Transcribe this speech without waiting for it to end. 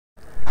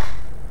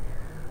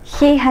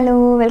Hey, hello,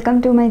 welcome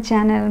to my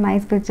channel, My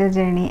Spiritual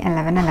Journey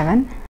 1111.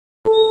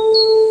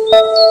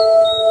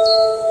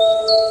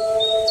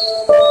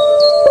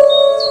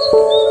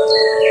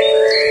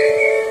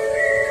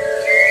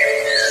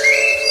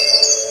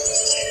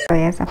 So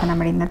yes, അപ്പോൾ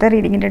നമ്മുടെ ഇന്നത്തെ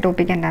റീഡിങ്ങിൻ്റെ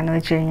topic എന്താണെന്ന്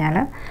വെച്ച് കഴിഞ്ഞാൽ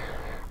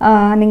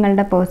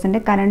നിങ്ങളുടെ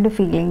പേഴ്സൻ്റെ കറണ്ട്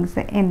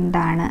ഫീലിങ്സ്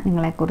എന്താണ്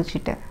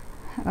നിങ്ങളെക്കുറിച്ചിട്ട്,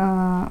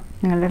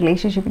 നിങ്ങളുടെ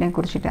റിലേഷൻഷിപ്പിനെ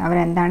കുറിച്ചിട്ട്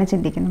അവരെന്താണ്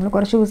ചിന്തിക്കുന്നത്. നമ്മൾ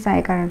കുറച്ച്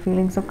ദിവസമായി കറണ്ട്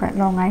ഫീലിങ്സൊക്കെ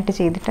ലോങ് ആയിട്ട്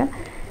ചെയ്തിട്ട്.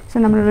 സോ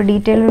നമ്മളൊരു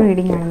ഡീറ്റെയിൽ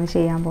റീഡിംഗ് ആണ്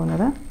ചെയ്യാൻ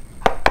പോകുന്നത്.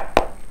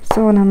 സോ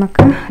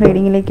നമുക്ക്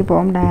റീഡിങ്ങിലേക്ക്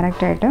പോകാം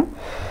ഡയറക്റ്റായിട്ട്.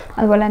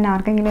 അതുപോലെ തന്നെ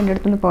ആർക്കെങ്കിലും എൻ്റെ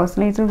അടുത്തുനിന്ന്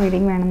പേഴ്സണലൈസ്ഡ്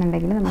റീഡിംഗ്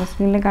വേണമെന്നുണ്ടെങ്കിൽ നമ്മുടെ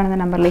സ്ക്രീനിൽ കാണുന്ന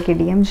നമ്പറിലേക്ക്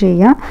DM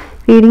ചെയ്യുക.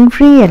 റീഡിംഗ്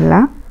ഫ്രീ അല്ല.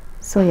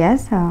 So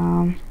yes,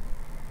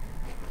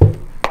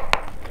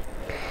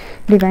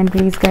 divine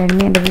please guide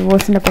me. എൻ്റെ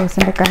വ്യൂവേഴ്സിൻ്റെ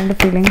പേഴ്സൻ്റെ കറണ്ട്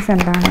ഫീലിങ്സ്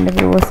എന്താണ് എൻ്റെ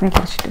വ്യൂവേഴ്സിനെ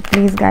കുറിച്ചിട്ട്.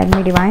 Please guide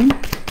me divine.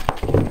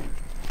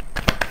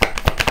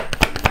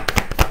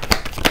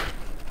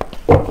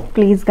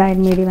 Please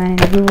guide me divine.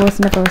 എൻ്റെ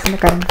വ്യൂവേഴ്സിൻ്റെ പേഴ്സൻ്റെ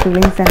കറണ്ട്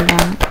ഫീലിങ്സ്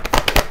എന്താണ്.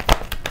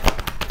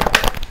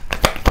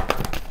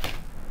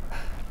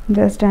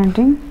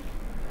 Understanding.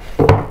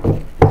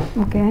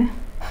 Okay.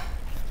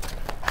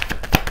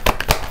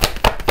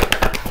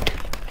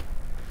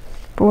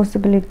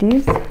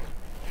 Possibilities.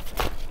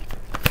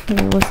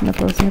 What's the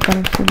personal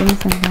current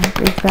feelings and now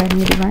please guide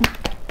me divine.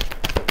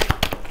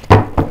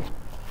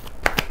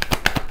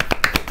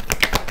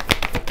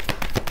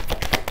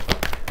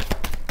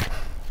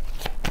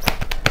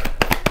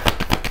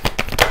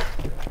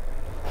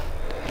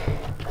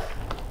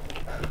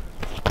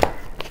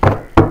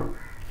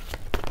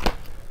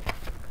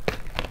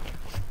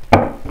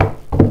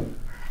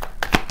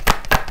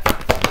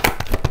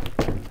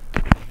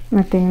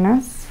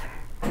 Nothingness.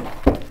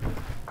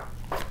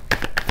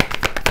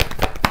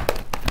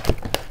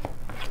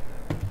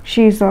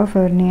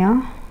 Schizophrenia.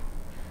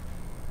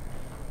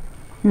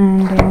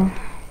 And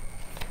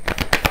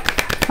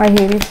I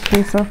hear is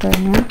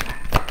schizophrenia.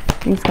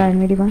 Please guide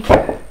me divine.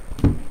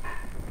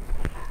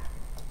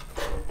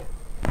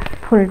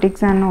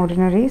 Politics and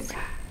ordinaries.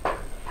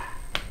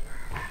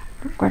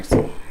 What's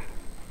it?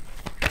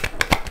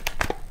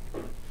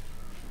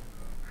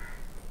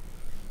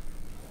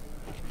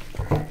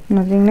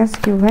 Nothingness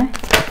क्यों है.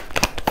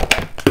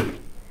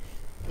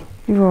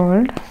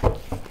 Evolved.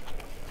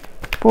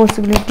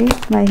 Possibilities.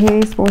 My here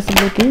is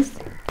possibilities.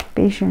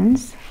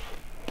 Patience.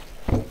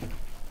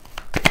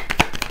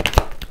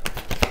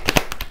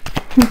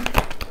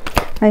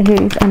 My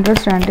here is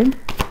understanding.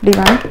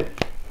 Divine.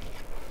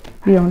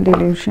 Beyond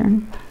delusion.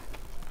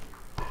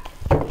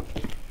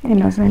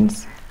 Innocence.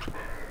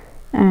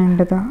 And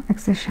the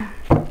accession.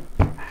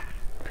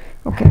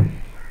 Okay.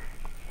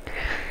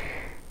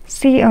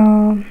 See,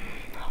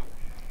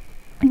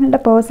 നിങ്ങളുടെ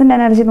പേഴ്സൻ്റെ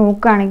energy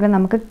നോക്കുകയാണെങ്കിൽ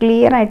നമുക്ക്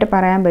clear ആയിട്ട്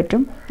പറയാൻ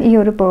പറ്റും ഈ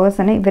ഒരു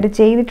പേഴ്സണ് ഇവർ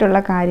ചെയ്തിട്ടുള്ള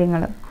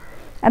കാര്യങ്ങൾ,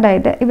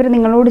 അതായത് ഇവർ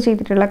നിങ്ങളോട്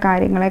ചെയ്തിട്ടുള്ള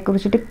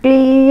കാര്യങ്ങളെക്കുറിച്ചിട്ട്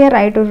ക്ലിയർ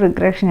ആയിട്ടൊരു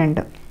റിഗ്രഷൻ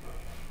ഉണ്ട്.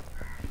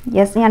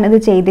 യെസ്, ഞാനത്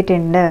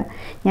ചെയ്തിട്ടുണ്ട്,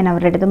 ഞാൻ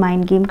അവരുടെ അടുത്ത്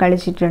മൈൻഡ് ഗെയിം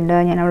കളിച്ചിട്ടുണ്ട്,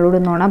 ഞാൻ അവളോട്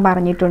നുണ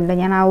പറഞ്ഞിട്ടുണ്ട്,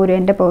 ഞാൻ ആ ഒരു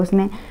എൻ്റെ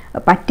പേഴ്സണെ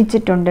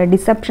പറ്റിച്ചിട്ടുണ്ട്,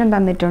 ഡിസെപ്ഷൻ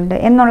തന്നിട്ടുണ്ട്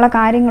എന്നുള്ള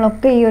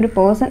കാര്യങ്ങളൊക്കെ ഈ ഒരു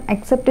പേഴ്സൺ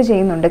അക്സെപ്റ്റ്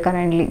ചെയ്യുന്നുണ്ട്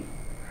കറൻ്റ്ലി.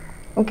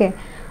 ഓക്കെ,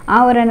 ആ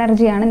ഒരു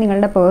എനർജിയാണ്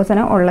നിങ്ങളുടെ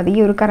പേഴ്സണ് ഉള്ളത് ഈ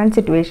ഒരു കറണ്ട്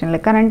സിറ്റുവേഷനിൽ,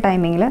 കറണ്ട്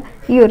ടൈമിങ്ങിൽ.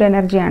 ഈ ഒരു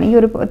എനർജിയാണ്, ഈ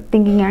ഒരു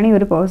തിങ്കിങ് ആണ് ഈ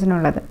ഒരു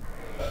പേഴ്സണുള്ളത്.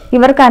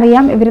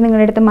 ഇവർക്കറിയാം ഇവർ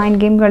നിങ്ങളുടെ അടുത്ത് മൈൻഡ്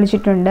ഗെയിം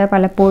കളിച്ചിട്ടുണ്ട്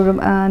പലപ്പോഴും.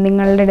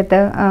 നിങ്ങളുടെ അടുത്ത്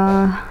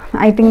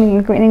ഐ തിങ്ക്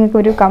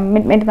നിങ്ങൾക്കൊരു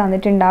കമ്മിറ്റ്മെൻറ്റ്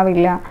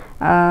തന്നിട്ടുണ്ടാവില്ല.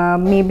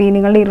 മേ ബി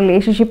നിങ്ങളുടെ ഈ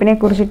റിലേഷൻഷിപ്പിനെ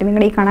കുറിച്ചിട്ട്,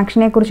 നിങ്ങളുടെ ഈ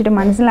കണക്ഷനെ കുറിച്ചിട്ട്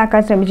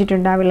മനസ്സിലാക്കാൻ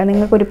ശ്രമിച്ചിട്ടുണ്ടാവില്ല,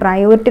 നിങ്ങൾക്കൊരു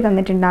പ്രയോറിറ്റി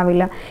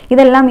തന്നിട്ടുണ്ടാവില്ല.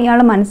 ഇതെല്ലാം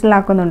ഇയാൾ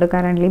മനസ്സിലാക്കുന്നുണ്ട്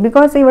കറൻ്റ്ലി.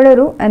 ബിക്കോസ് ഇവിടെ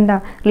ഒരു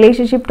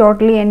റിലേഷൻഷിപ്പ്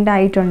ടോട്ടലി എൻഡ്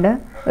ആയിട്ടുണ്ട്,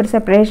 ഒരു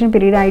സെപ്പറേഷൻ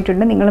പീരീഡ്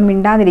ആയിട്ടുണ്ട്. നിങ്ങൾ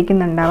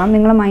മിണ്ടാതിരിക്കുന്നുണ്ടാവാം,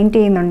 നിങ്ങൾ മൈൻഡ്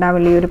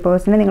ചെയ്യുന്നുണ്ടാവില്ല ഈ ഒരു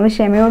പേഴ്സണെ. നിങ്ങൾ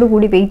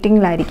ക്ഷമയോടുകൂടി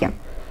വെയിറ്റിങ്ങിലായിരിക്കാം.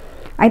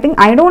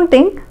 ഐ ഡോണ്ട്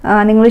തിങ്ക്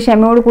നിങ്ങൾ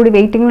ക്ഷമയോടുകൂടി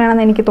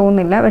വെയിറ്റിങ്ങിലാണെന്ന് എനിക്ക്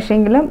തോന്നുന്നില്ല.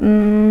 പക്ഷേങ്കിൽ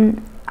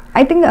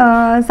I think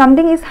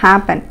something is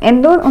happen,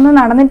 എന്തോ ഒന്ന്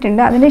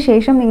നടന്നിട്ടുണ്ട്. അതിന്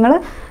ശേഷം നിങ്ങൾ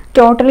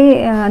ടോട്ടലി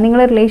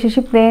നിങ്ങളെ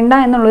റിലേഷൻഷിപ്പ് വേണ്ട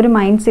എന്നുള്ളൊരു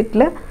മൈൻഡ്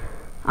സെറ്റിൽ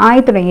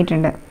ആയി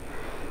തുടങ്ങിയിട്ടുണ്ട്.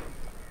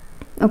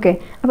 ഓക്കെ,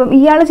 അപ്പം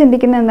ഇയാൾ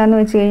ചിന്തിക്കുന്നത് എന്താണെന്ന്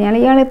വെച്ച് കഴിഞ്ഞാൽ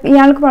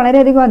ഇയാൾക്ക്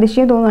വളരെയധികം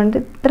അതിശയം തോന്നുന്നുണ്ട്.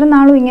 ഇത്ര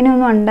നാളും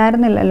ഇങ്ങനെയൊന്നും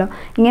ഉണ്ടായിരുന്നില്ലല്ലോ,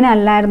 ഇങ്ങനെ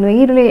അല്ലായിരുന്നു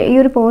ഈ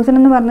ഒരു പേഴ്സൺ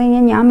എന്ന് പറഞ്ഞു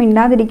കഴിഞ്ഞാൽ. ഞാൻ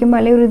മിണ്ടാതിരിക്കുമ്പോൾ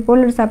അല്ലെങ്കിൽ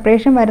ഇതുപോലൊരു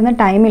സെപ്പറേഷൻ വരുന്ന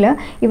ടൈമിൽ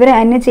ഇവർ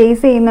എന്നെ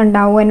ചേസ്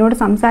ചെയ്യുന്നുണ്ടാവും, എന്നോട്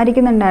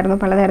സംസാരിക്കുന്നുണ്ടായിരുന്നു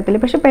പലതരത്തിൽ.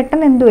 പക്ഷെ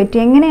പെട്ടെന്ന് എന്ത് പറ്റി?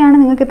 എങ്ങനെയാണ്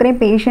നിങ്ങൾക്ക് ഇത്രയും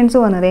പേഷ്യൻസ്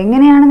വന്നത്?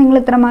 എങ്ങനെയാണ് നിങ്ങൾ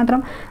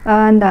ഇത്രമാത്രം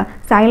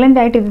സൈലൻ്റ്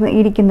ആയിട്ട്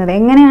ഇരിക്കുന്നത്?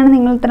 എങ്ങനെയാണ്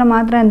നിങ്ങൾ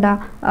ഇത്രമാത്രം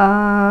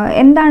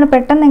എന്താണ്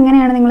പെട്ടെന്ന്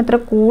എങ്ങനെയാണ് നിങ്ങൾ ഇത്ര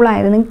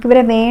കൂളായത്? നിങ്ങൾക്ക്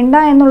ഇവരെ വേണ്ട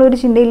എന്നുള്ളൊരു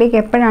ചിന്തയിലേക്ക്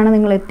എപ്പോഴാണ്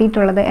നിങ്ങൾ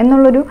എത്തിയിട്ടുള്ളത്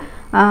എന്നുള്ളൊരു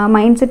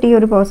മൈൻഡ് സെറ്റ് ഈ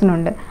ഒരു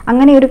പേഴ്സണുണ്ട്.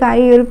 അങ്ങനെ ഒരു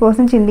കാര്യം ഈ ഒരു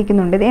പേഴ്സൺ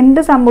ചിന്തിക്കുന്നുണ്ട്. ഇത് എന്ത്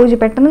സംഭവിച്ചു,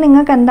 പെട്ടെന്ന്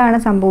നിങ്ങൾക്ക് എന്താണ്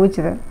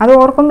സംഭവിച്ചത്? അത്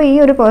ഓർക്കുമ്പോൾ ഈ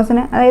ഒരു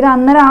പേഴ്സണ്, അതായത്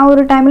അന്നേരം ആ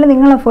ഒരു ടൈമിൽ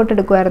നിങ്ങൾ എഫേർട്ട്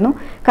എടുക്കുമായിരുന്നു.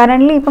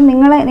 കറൻ്റ്ലി ഇപ്പം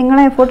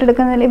നിങ്ങളെ എഫേർട്ട്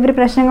എടുക്കുന്നതിൽ ഇവർ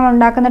പ്രശ്നങ്ങൾ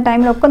ഉണ്ടാക്കുന്ന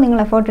ടൈമിലൊക്കെ നിങ്ങൾ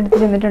എഫേർട്ട് എടുത്ത്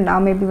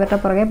ചെന്നിട്ടുണ്ടാവും മേ ബി ഇവരുടെ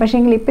പുറകെ. പക്ഷേ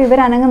എങ്കിൽ ഇപ്പോൾ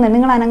ഇവർ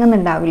നിങ്ങൾ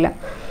അനങ്ങുന്നുണ്ടാവില്ല.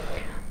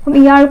 അപ്പം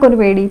ഇയാൾക്കൊരു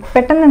പേടി,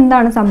 പെട്ടെന്ന്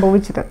എന്താണ്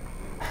സംഭവിച്ചത്,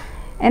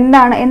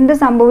 എന്ത്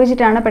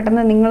സംഭവിച്ചിട്ടാണ്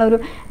പെട്ടെന്ന് നിങ്ങളൊരു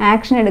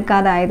ആക്ഷൻ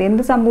എടുക്കാതായത്,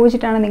 എന്ത്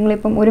സംഭവിച്ചിട്ടാണ്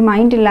നിങ്ങളിപ്പം ഒരു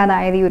മൈൻഡ്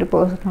ഇല്ലാതായത് ഈ ഒരു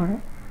പേഴ്സണോട്.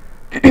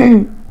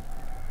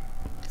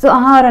 സോ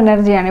ആ ഒരു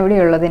എനർജിയാണ്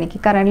ഇവിടെയുള്ളത് എനിക്ക്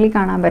കറൻ്റ്ലി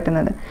കാണാൻ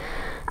പറ്റുന്നത്.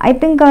 ഐ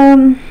തിങ്ക്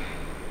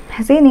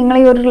നിങ്ങൾ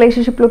ഈ ഒരു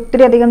റിലേഷൻഷിപ്പിൽ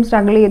ഒത്തിരി അധികം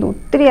സ്ട്രഗിൾ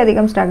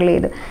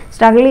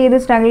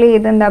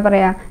ചെയ്ത് എന്താ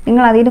പറയുക,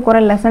 നിങ്ങൾ അതിന് കുറേ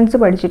ലെസൺസ്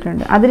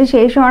പഠിച്ചിട്ടുണ്ട്.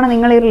 അതിനുശേഷമാണ്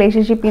നിങ്ങൾ ഈ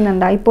റിലേഷൻഷിപ്പിൽ നിന്ന്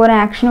എന്താ ഇപ്പോൾ ഒരു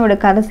ആക്ഷനും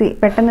എടുക്കാതെ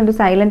പെട്ടെന്നൊരു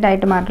സൈലൻ്റ്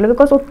ആയിട്ട് മാറ്റുള്ളൂ.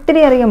 ബിക്കോസ്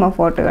ഒത്തിരിയധികം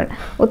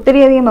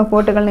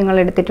എഫേർട്ടുകൾ നിങ്ങൾ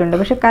എടുത്തിട്ടുണ്ട്.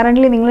 പക്ഷേ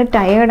കറൻ്റ്ലി നിങ്ങൾ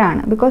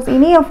ടയേർഡാണ്. ബിക്കോസ്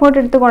ഇനി എഫേർട്ട്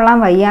എടുത്ത് കൊള്ളാൻ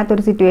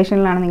വയ്യാത്തൊരു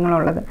സിറ്റുവേഷനിലാണ്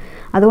നിങ്ങളുള്ളത്.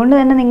 അതുകൊണ്ട്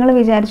തന്നെ നിങ്ങൾ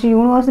വിചാരിച്ചു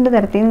യൂണിവേഴ്സിൻ്റെ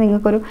തരത്തിൽ നിന്ന്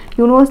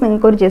യൂണിവേഴ്സ്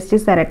നിങ്ങൾക്കൊരു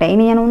ജസ്റ്റിസ് തരട്ടെ,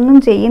 ഇനി ഞാൻ ഒന്നും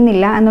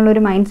ചെയ്യുന്നില്ല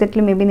എന്നുള്ളൊരു മൈൻഡ്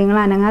സെറ്റിൽ മേ ബി നിങ്ങൾ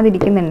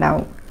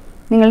അനങ്ങാതിരിക്കുന്നുണ്ടാവും.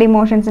 നിങ്ങളുടെ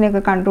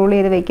ഇമോഷൻസിനെയൊക്കെ കൺട്രോൾ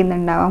ചെയ്ത്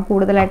വെക്കുന്നുണ്ടാവാം,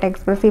 കൂടുതലായിട്ട്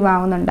എക്സ്പ്രസീവ്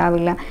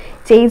ആവുന്നുണ്ടാവില്ല,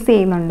 ചേസ്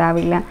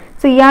ചെയ്യുന്നുണ്ടാവില്ല.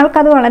 സോ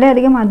ഇയാൾക്കത്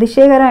വളരെയധികം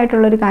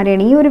അതിശയകരമായിട്ടുള്ളൊരു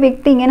കാര്യമാണ്. ഈ ഒരു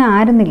വ്യക്തി ഇങ്ങനെ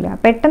ആയിരുന്നില്ല,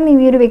 പെട്ടെന്ന്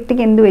ഈ ഒരു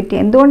വ്യക്തിക്ക് എന്ത് പറ്റി,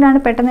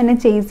 എന്തുകൊണ്ടാണ് പെട്ടെന്ന് എന്നെ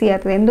ചേസ്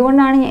ചെയ്യാത്തത്,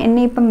 എന്തുകൊണ്ടാണ്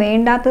എന്നെ ഇപ്പം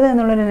വേണ്ടാത്തത്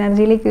എന്നുള്ളൊരു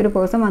എനർജിയിലേക്ക് ഒരു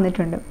പേഴ്സൺ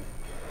വന്നിട്ടുണ്ട്.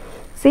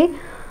 സി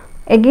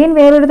എഗെയിൻ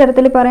വേറൊരു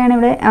തരത്തിൽ പറയുകയാണ്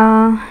ഇവിടെ,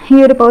 ഈ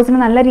ഒരു പേഴ്സണ്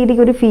നല്ല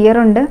രീതിക്ക് ഒരു ഫിയർ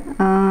ഉണ്ട്.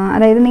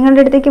 അതായത്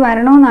നിങ്ങളുടെ അടുത്തേക്ക്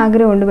വരണമെന്ന്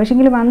ആഗ്രഹമുണ്ട്,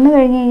 പക്ഷേങ്കിൽ വന്നു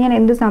കഴിഞ്ഞ് കഴിഞ്ഞാൽ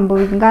എന്ത്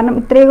സംഭവിക്കും? കാരണം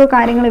ഇത്രയൊക്കെ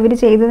കാര്യങ്ങൾ ഇവർ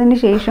ചെയ്തതിന്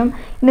ശേഷം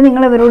ഇനി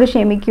നിങ്ങൾ ഇവരോട്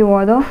ക്ഷമിക്കുമോ,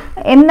 അതോ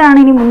എന്താണ്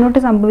ഇനി മുന്നോട്ട്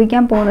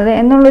സംഭവിക്കാൻ പോകുന്നത്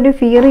എന്നുള്ളൊരു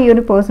ഫിയർ ഈ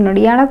ഒരു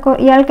പേഴ്സണുണ്ട്.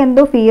 ഇയാൾക്ക്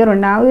എന്തോ ഫിയർ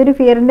ഉണ്ട്. ആ ഒരു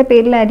ഫിയറിൻ്റെ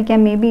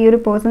പേരിലായിരിക്കാം മേ ബി ഈ ഒരു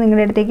പേഴ്സൺ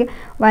നിങ്ങളുടെ അടുത്തേക്ക്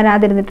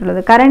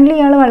വരാതിരുന്നിട്ടുള്ളത്. കറൻ്റ്ലി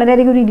ഇയാൾ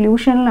വളരെയധികം ഒരു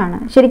ഇല്യൂഷനിലാണ്.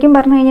 ശരിക്കും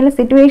പറഞ്ഞു കഴിഞ്ഞാൽ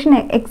സിറ്റുവേഷൻ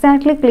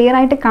എക്സാക്ട്ലി ക്ലിയർ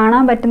ആയിട്ട്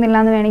കാണാൻ പറ്റുന്നില്ല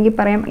എന്ന് വേണമെങ്കിൽ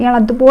പറയാം. ഇയാൾ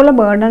അതുപോലെ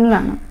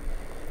ബേർഡനിലാണ്.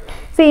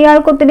 സോ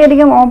ഇയാൾക്ക്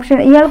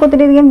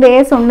ഒത്തിരിയധികം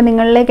വേസ് ഉണ്ട്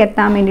നിങ്ങളിലേക്ക്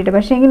എത്താൻ വേണ്ടിയിട്ട്.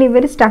 പക്ഷേങ്കിൽ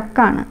ഇവർ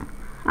സ്റ്റക്കാണ്,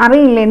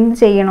 അറിയില്ല എന്ത്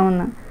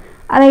ചെയ്യണമെന്ന്.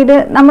 അതായത്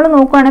നമ്മൾ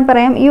നോക്കുകയാണെങ്കിൽ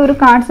പറയാം, ഈ ഒരു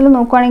കാർഡ്സിൽ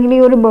നോക്കുകയാണെങ്കിൽ ഈ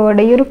ഒരു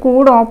ബേർഡ്, ഈ ഒരു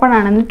കൂട് ഓപ്പൺ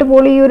ആണ്, എന്നിട്ട്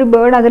പോലും ഈ ഒരു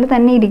ബേർഡ് അതിൽ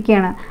തന്നെ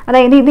ഇരിക്കുകയാണ്.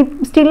 അതായത് ഇത്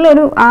സ്റ്റിൽ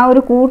ആ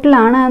ഒരു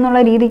കൂട്ടിലാണ്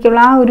എന്നുള്ള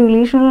രീതിക്കുള്ള ആ ഒരു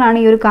ഇലൂഷനിലാണ്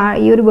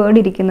ഈ ഒരു ബേർഡ്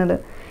ഇരിക്കുന്നത്.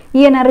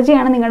 ഈ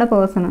എനർജിയാണ് നിങ്ങളുടെ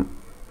പേഴ്സണ്.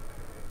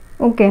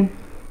 ഓക്കെ,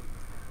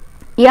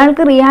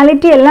 ഇയാൾക്ക്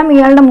റിയാലിറ്റി എല്ലാം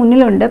ഇയാളുടെ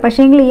മുന്നിലുണ്ട്,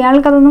 പക്ഷേങ്കിൽ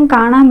ഇയാൾക്കതൊന്നും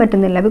കാണാൻ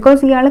പറ്റുന്നില്ല.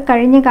 ബിക്കോസ് ഇയാൾ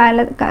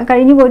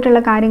കഴിഞ്ഞു പോയിട്ടുള്ള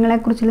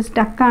കാര്യങ്ങളെക്കുറിച്ചുള്ള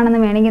സ്റ്റക്കാണെന്ന്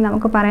വേണമെങ്കിൽ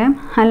നമുക്ക് പറയാം.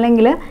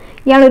 അല്ലെങ്കിൽ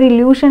ഇയാളൊരു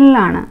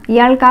ഇല്യൂഷനിലാണ്.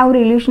 ഇയാൾക്ക് ആ ഒരു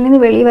ഇല്യൂഷനിൽ നിന്ന്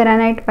വെളിയിൽ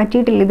വരാനായിട്ട്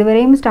പറ്റിയിട്ടില്ല.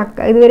 ഇതുവരെയും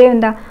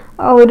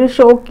ഒരു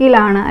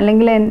ഷോക്കിലാണ്,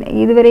 അല്ലെങ്കിൽ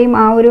ഇതുവരെയും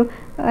ആ ഒരു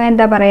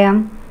എന്താ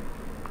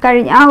പറയുക,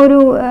 ആ ഒരു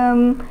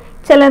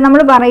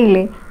നമ്മൾ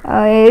പറയില്ലേ,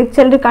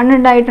 ചിലർ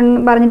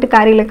കണ്ണുണ്ടായിട്ടെന്ന് പറഞ്ഞിട്ട്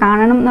കാര്യമില്ല,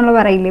 കാണണം എന്നുള്ള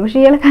പറയില്ലേ.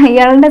 പക്ഷേ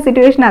ഇയാളുടെ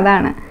സിറ്റുവേഷൻ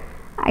അതാണ്.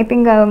 ഐ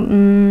തിങ്ക്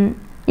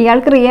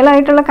ഇയാൾക്ക് റിയൽ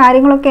ആയിട്ടുള്ള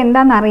കാര്യങ്ങളൊക്കെ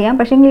എന്താണെന്ന് അറിയാം,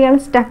 പക്ഷേ ഇയാൾ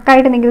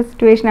സ്റ്റക്കായിട്ട് നിൽക്കുന്ന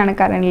സിറ്റുവേഷനാണ്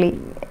കറൻ്റ്ലി.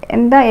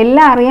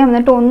 എല്ലാം അറിയാം,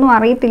 എന്നിട്ട് ഒന്നും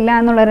അറിയത്തില്ല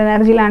എന്നുള്ളൊരു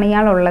എനർജിയിലാണ്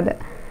ഇയാളുള്ളത്.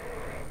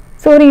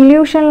 സോ ഒരു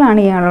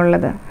ഇല്യൂഷനിലാണ്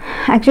ഇയാളുള്ളത്.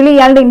 ആക്ച്വലി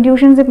ഇയാളുടെ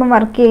ഇൻറ്റ്യൂഷൻസ് ഇപ്പം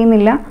വർക്ക്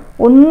ചെയ്യുന്നില്ല.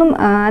 ഒന്നും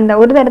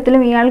ഒരു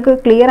തരത്തിലും ഇയാൾക്ക്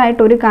ക്ലിയർ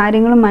ആയിട്ട് ഒരു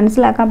കാര്യങ്ങളും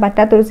മനസ്സിലാക്കാൻ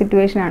പറ്റാത്തൊരു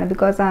സിറ്റുവേഷനാണ്.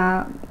 ബിക്കോസ്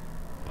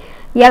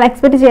ഇയാൾ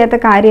എക്സ്പെക്റ്റ് ചെയ്യാത്ത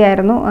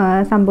കാര്യമായിരുന്നു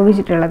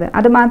സംഭവിച്ചിട്ടുള്ളത്.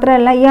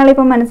 അതുമാത്രമല്ല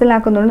ഇയാളിപ്പോൾ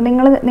മനസ്സിലാക്കുന്നുണ്ട്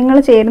നിങ്ങൾ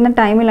ചേരുന്ന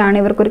ടൈമിലാണ്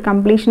ഇവർക്കൊരു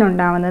കംപ്ലീഷൻ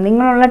ഉണ്ടാവുന്നത്.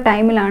 നിങ്ങളുള്ള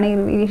ടൈമിലാണ് ഈ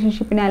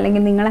റിലേഷൻഷിപ്പിനെ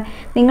അല്ലെങ്കിൽ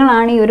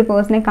നിങ്ങളാണ് ഈ ഒരു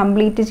പേഴ്സണെ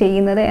കംപ്ലീറ്റ്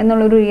ചെയ്യുന്നത്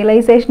എന്നുള്ളൊരു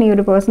റിയലൈസേഷൻ ഈ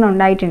ഒരു പേഴ്സൺ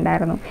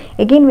ഉണ്ടായിട്ടുണ്ടായിരുന്നു.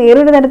 എഗെയിൻ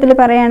വേറൊരു തരത്തിൽ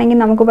പറയുകയാണെങ്കിൽ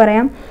നമുക്ക്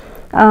പറയാം,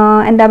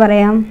 എന്താ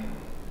പറയുക,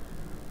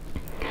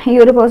 ഈ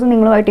ഒരു പേഴ്സൺ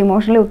നിങ്ങളുമായിട്ട്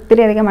ഇമോഷണലി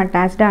ഒത്തിരിയധികം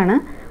അറ്റാച്ച്ഡ് ആണ്.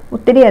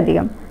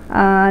 ഒത്തിരിയധികം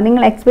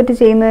നിങ്ങൾ എക്സ്പെക്റ്റ്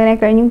ചെയ്യുന്നതിനെ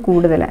കഴിഞ്ഞും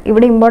കൂടുതൽ.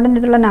 ഇവിടെ ഇമ്പോർട്ടൻ്റ്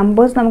ആയിട്ടുള്ള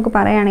നമ്പേഴ്സ് നമുക്ക്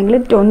പറയുകയാണെങ്കിൽ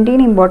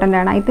 20 ഇമ്പോർട്ടൻ്റ്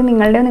ആണ്. ഇത്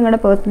നിങ്ങളുടെ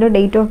പേഴ്സണൽ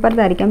ഡേറ്റ് ഓഫ്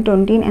ബർത്ത് ആയിരിക്കാം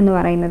 20 എന്ന്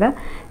പറയുന്നത്.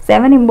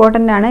 7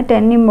 ഇമ്പോർട്ടൻ്റ് ആണ്,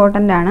 10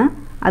 ഇമ്പോർട്ടൻ്റ് ആണ്,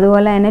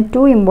 അതുപോലെ തന്നെ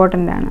 2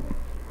 ഇമ്പോർട്ടൻ്റ് ആണ്.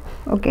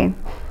 ഓക്കെ,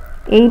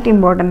 8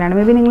 ഇമ്പോർട്ടൻ്റ് ആണ്.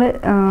 മേ ബി നിങ്ങൾ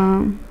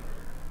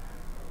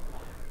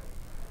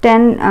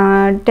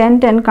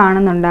 10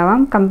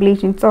 കാണുന്നുണ്ടാവാം.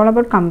 Completion, it's all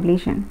about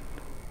completion.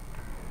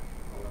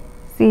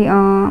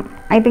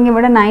 I think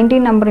ഇവിടെ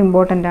 19 നമ്പർ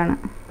ഇമ്പോർട്ടൻ്റ് ആണ്.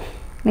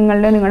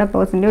 നിങ്ങളുടെ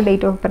പേഴ്സൻ്റെ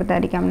ഡേറ്റ് ഓഫ് ബർത്ത്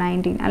ആയിരിക്കാം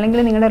 19, അല്ലെങ്കിൽ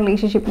നിങ്ങളുടെ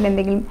റിലേഷൻഷിപ്പിൽ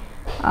എന്തെങ്കിലും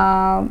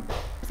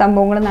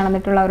സംഭവങ്ങൾ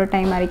നടന്നിട്ടുള്ള ഒരു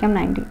ടൈം ആയിരിക്കാം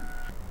 19.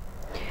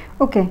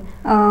 ഓക്കെ,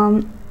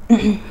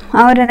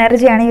 ആ ഒരു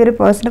എനർജിയാണ് ഈ ഒരു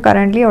പേഴ്സണ്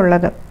കറൻ്റ്ലി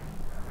ഉള്ളത്.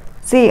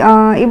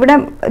 ഇവിടെ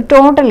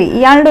ടോട്ടലി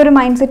ഇയാളുടെ ഒരു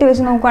മൈൻഡ് സെറ്റ്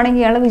വെച്ച്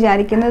നോക്കുകയാണെങ്കിൽ ഇയാൾ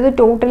വിചാരിക്കുന്നത്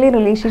totally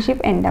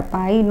relationship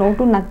എൻഡപ്പായി, no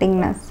to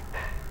nothingness.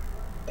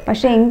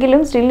 പക്ഷേ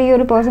എങ്കിലും സ്റ്റിൽ ഈ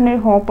ഒരു പേഴ്സൺ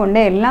ഒരു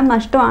ഹോപ്പുണ്ട്. എല്ലാം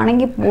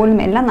നഷ്ടമാണെങ്കിൽ പോലും,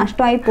 എല്ലാം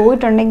നഷ്ടമായി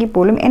പോയിട്ടുണ്ടെങ്കിൽ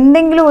പോലും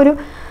എന്തെങ്കിലും ഒരു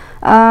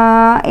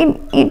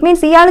ഇറ്റ്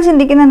മീൻസ് ഇയാൾ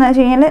ചിന്തിക്കുന്നത് എന്താ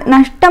വെച്ച് കഴിഞ്ഞാൽ,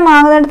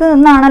 നഷ്ടമാകുന്നിടത്ത്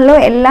നിന്നാണല്ലോ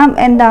എല്ലാം.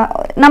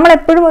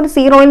 നമ്മളെപ്പോഴും ഒരു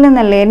സീറോയിൽ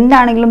നിന്നല്ലേ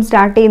എന്താണെങ്കിലും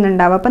സ്റ്റാർട്ട്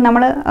ചെയ്യുന്നുണ്ടാവും. അപ്പം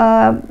നമ്മൾ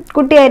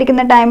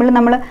കുട്ടിയായിരിക്കുന്ന ടൈമിൽ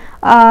നമ്മൾ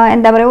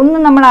എന്താ പറയുക,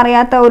 ഒന്നും നമ്മൾ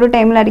അറിയാത്ത ഒരു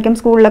ടൈമിലായിരിക്കും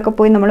സ്കൂളിലൊക്കെ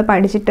പോയി നമ്മൾ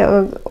പഠിച്ചിട്ട്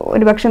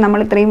ഒരുപക്ഷെ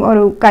നമ്മൾ ഇത്രയും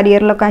ഒരു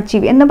കരിയറിലൊക്കെ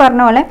അച്ചീവ് എന്ന്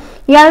പറഞ്ഞ പോലെ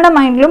ഇയാളുടെ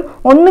മൈൻഡിലും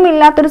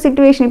ഒന്നുമില്ലാത്തൊരു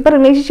സിറ്റുവേഷൻ. ഇപ്പോൾ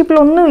റിലേഷൻഷിപ്പിൽ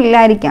ഒന്നും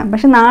ഇല്ലായിരിക്കാം,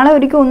 പക്ഷെ നാളെ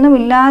ഒരിക്കലും ഒന്നും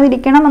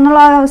ഇല്ലാതിരിക്കണം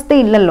എന്നുള്ള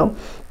അവസ്ഥയില്ലല്ലോ.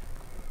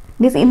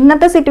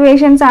 ഇന്നത്തെ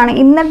സിറ്റുവേഷൻസ് ആണ്.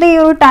 ഇന്നത്തെ ഈ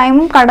ഒരു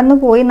ടൈമും കടന്നു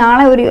പോയി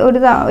നാളെ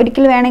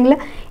ഒരിക്കൽ വേണമെങ്കിൽ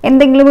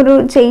എന്തെങ്കിലും ഒരു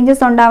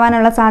ചേഞ്ചസ്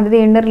ഉണ്ടാവാനുള്ള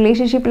സാധ്യതയുണ്ട്,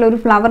 റിലേഷൻഷിപ്പിൽ ഒരു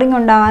ഫ്ലവറിങ്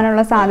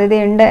ഉണ്ടാവാനുള്ള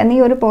സാധ്യതയുണ്ട് എന്ന് ഈ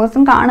ഒരു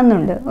പേഴ്സൺ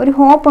കാണുന്നുണ്ട്. ഒരു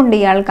ഹോപ്പുണ്ട്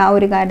ഇയാൾക്ക് ആ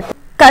ഒരു കാര്യത്തിൽ.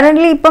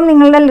 കറൻ്റ്ലി ഇപ്പം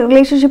നിങ്ങളുടെ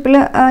റിലേഷൻഷിപ്പിൽ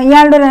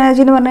ഇയാളുടെ ഒരു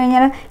എനർജി എന്ന് പറഞ്ഞു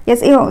കഴിഞ്ഞാൽ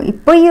യെസ്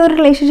ഇപ്പോൾ ഈ ഒരു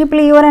റിലേഷൻഷിപ്പിൽ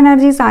ഈ ഒരു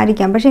എനർജീസ്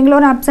ആയിരിക്കാം, പക്ഷേ എങ്കിലും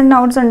ഒരു അപ്സ് ആൻഡ്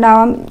ഡൗൺസ്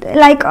ഉണ്ടാവാം.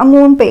 ലൈക്ക്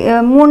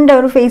മൂണിൻ്റെ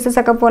ഒരു ഫേസസ്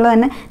ഒക്കെ പോലെ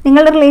തന്നെ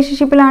നിങ്ങളുടെ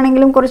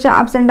റിലേഷൻഷിപ്പിലാണെങ്കിലും കുറച്ച്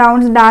ups and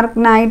downs,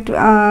 dark night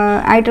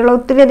ആയിട്ടുള്ള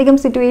ഒത്തിരിയധികം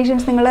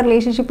സിറ്റുവേഷൻസ് നിങ്ങളുടെ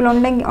റിലേഷൻഷിപ്പിൽ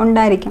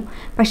ഉണ്ടായിരിക്കും.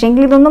 പക്ഷേ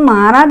എങ്കിൽ ഇതൊന്നും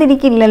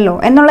മാറാതിരിക്കില്ലല്ലോ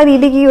എന്നുള്ള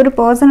രീതിക്ക് ഈ ഒരു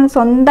പേഴ്സൺ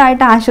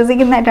സ്വന്തമായിട്ട്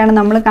ആശ്വസിക്കുന്നതായിട്ടാണ്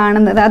നമ്മൾ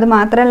കാണുന്നത്. അത്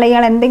മാത്രമല്ല,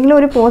 ഇയാൾ എന്തെങ്കിലും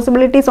ഒരു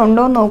പോസിബിലിറ്റീസ്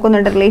ഉണ്ടോ എന്ന്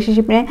നോക്കുന്നുണ്ട്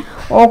റിലേഷൻഷിപ്പിനെ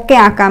ഓക്കെ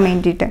ആക്കാൻ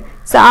വേണ്ടിയിട്ട്.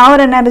 സോ ആ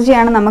ഒരു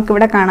എനർജിയാണ്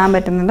നമുക്കിവിടെ കാണാൻ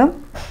പറ്റുന്നത്.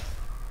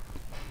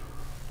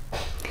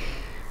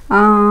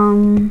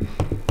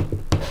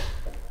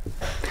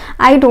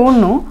 ഐ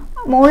ഡോണ്ട് നോ,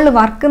 മുകളിൽ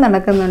വർക്ക്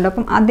നടക്കുന്നുണ്ട്,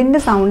 അപ്പം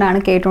അതിൻ്റെ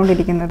സൗണ്ടാണ്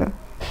കേട്ടുകൊണ്ടിരിക്കുന്നത്.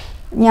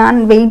 ഞാൻ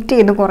വെയിറ്റ്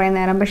ചെയ്തു കുറേ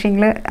നേരം,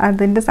 പക്ഷേങ്കിൽ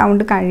അതിൻ്റെ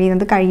സൗണ്ട്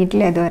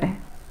കഴിയിട്ടില്ല ഇതുവരെ.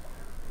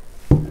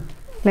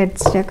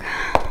 Let's check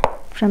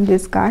from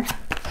this card.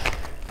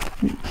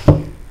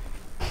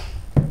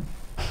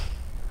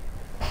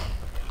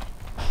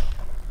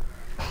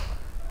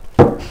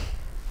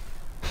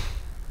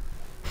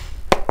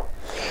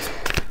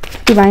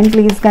 Divine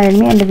please guide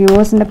me. എൻ്റെ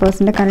വ്യൂവേഴ്സിൻ്റെ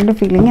പേഴ്സൻ്റെ കറണ്ട്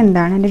ഫീലിംഗ്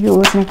എന്താണ് എൻ്റെ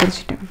വ്യൂവേഴ്സിനെ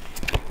കുറിച്ചിട്ട്?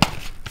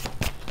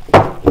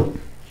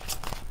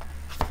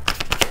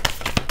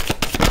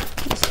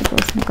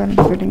 പേഴ്സൻ്റെ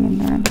കറണ്ട് ഫീലിംഗ്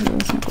എന്താണ് എൻ്റെ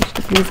വ്യൂവേഴ്സിനെ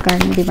കുറിച്ചിട്ട്? Please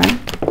guide me divine.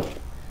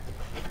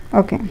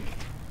 Okay,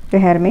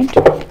 the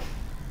hermit.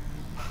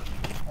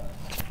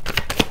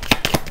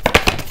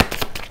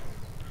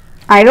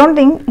 I don't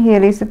think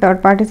here is a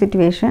third party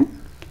situation.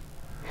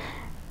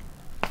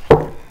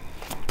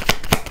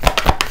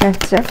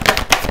 Let's check.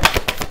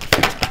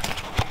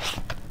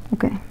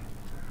 Okay,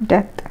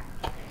 death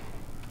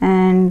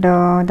and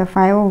the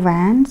 5 of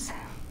wands.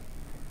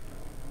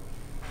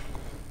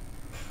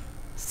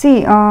 See,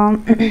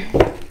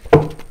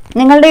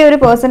 നിങ്ങളുടെ ഈ ഒരു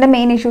പേഴ്സൻ്റെ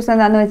മെയിൻ ഇഷ്യൂസ്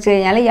എന്താണെന്ന് വെച്ച്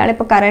കഴിഞ്ഞാൽ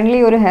ഇയാളിപ്പോൾ കറൻ്റ്ലി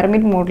ഒരു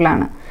ഹെർമിറ്റ്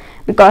മൂഡിലാണ്.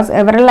 ബിക്കോസ്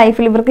ഇവരുടെ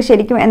ലൈഫിൽ ഇവർക്ക്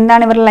ശരിക്കും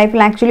എന്താണ് ഇവരുടെ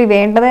ലൈഫിൽ ആക്ച്വലി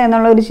വേണ്ടത്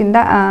എന്നുള്ള ഒരു ചിന്ത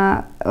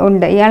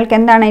ഉണ്ട്. ഇയാൾക്ക്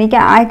എന്താണ്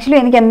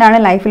എനിക്ക് എന്താണ്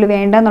ലൈഫിൽ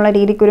വേണ്ടതെന്നുള്ള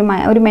രീതിക്ക്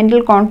ഒരു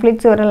മെൻ്റൽ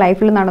കോൺഫ്ലിക്ട്സ് ഇവരുടെ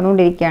ലൈഫിൽ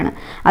നടന്നുകൊണ്ടിരിക്കുകയാണ്.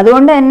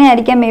 അതുകൊണ്ട് തന്നെ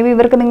ആയിരിക്കാം മേ ബി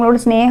ഇവർക്ക് നിങ്ങളോട്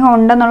സ്നേഹം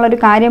ഉണ്ടെന്നുള്ളൊരു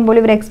കാര്യം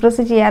പോലും ഇവർ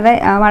എക്സ്പ്രസ് ചെയ്യാതെ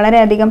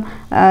വളരെയധികം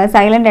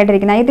സൈലൻ്റ്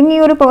ആയിട്ടിരിക്കുന്നത്. ഐ തിങ്ക് ഈ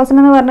ഒരു പേഴ്സൺ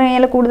എന്ന് പറഞ്ഞു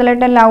കഴിഞ്ഞാൽ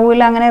കൂടുതലായിട്ട്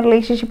ലവിൽ അങ്ങനെ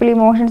റിലേഷൻഷിപ്പിൽ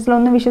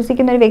ഇമോഷൻസിലൊന്നും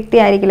വിശ്വസിക്കുന്ന ഒരു വ്യക്തി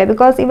ആയിരിക്കില്ല.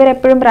 ബിക്കോസ്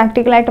ഇവരെപ്പോഴും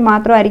പ്രാക്ടിക്കലായിട്ട്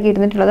മാത്രമായിരിക്കും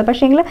ഇരുന്നിട്ടുള്ളത്.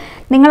 പക്ഷേങ്കിൽ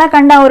നിങ്ങളെ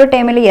കണ്ട ആ ഒരു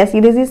ടൈമിൽ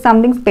yes this is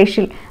something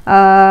special,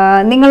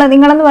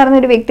 നിങ്ങളെന്ന് പറയുന്ന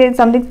ഒരു വ്യക്തി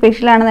സംതിങ്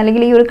സ്പെഷ്യൽ ആണെന്ന്,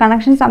 അല്ലെങ്കിൽ ഈ ഒരു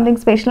കണക്ഷൻ സംതിങ്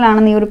സ്പെഷ്യൽ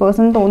ആണെന്ന് ഈ ഒരു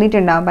പേഴ്സൺ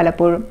തോന്നിയിട്ടുണ്ടാവും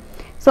പലപ്പോഴും.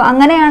 സോ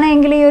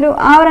അങ്ങനെയാണെങ്കിൽ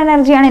ആ ഒരു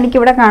എനർജിയാണ്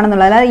എനിക്കിവിടെ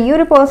കാണുന്നുള്ളത്. അതായത് ഈ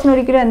ഒരു പേഴ്സൺ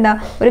ഒരിക്കലും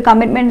ഒരു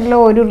കമ്മിറ്റ്മെൻറ്റിലോ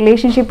ഒരു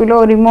റിലേഷൻഷിപ്പിലോ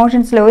ഒരു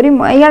ഇമോഷൻസിലോ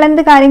ഇയാൾ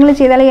എന്ത് കാര്യങ്ങൾ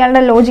ചെയ്താലും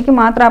ഇയാളുടെ ലോജിക്ക്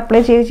മാത്രം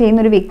അപ്ലൈ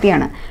ചെയ്യുന്ന ഒരു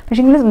വ്യക്തിയാണ്.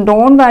 പക്ഷേ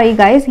don't worry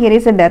guys, here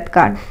is A death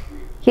card.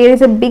 Here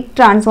is A big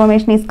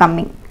transformation is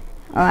coming.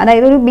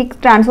 അതായത് ഒരു ബിഗ്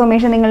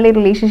ട്രാൻസ്ഫോർമേഷൻ നിങ്ങളുടെ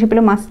റിലേഷൻഷിപ്പിൽ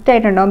മസ്റ്റ്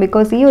ആയിട്ടുണ്ടാവും.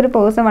 ബിക്കോസ് ഈ ഒരു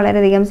പേഴ്സൺ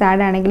വളരെയധികം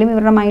സാഡ് ആണെങ്കിലും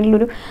ഇവരുടെ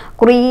മൈൻഡിലൊരു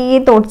കുറേ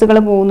തോട്ട്സുകൾ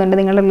പോകുന്നുണ്ട്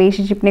നിങ്ങളുടെ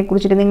റിലേഷൻഷിപ്പിനെ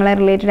കുറിച്ചിട്ട്, നിങ്ങളെ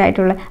റിലേറ്റഡ്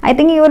ആയിട്ടുള്ള. ഐ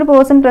തിങ്ക് ഈ ഒരു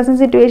പേഴ്സൺ പ്രസന്റ്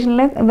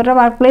സിറ്റുവേഷനിൽ ഇവരുടെ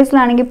വർക്ക്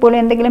പ്ലേസിലാണെങ്കിൽ പോലും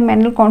എന്തെങ്കിലും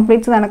മെൻ്റൽ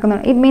കോൺഫ്ലിക്ട്സ്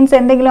നടക്കുന്നുണ്ട്. ഇറ്റ് മീൻസ്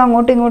എന്തെങ്കിലും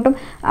അങ്ങോട്ടും ഇങ്ങോട്ടും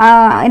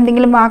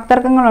എന്തെങ്കിലും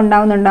വാക്തർക്കങ്ങൾ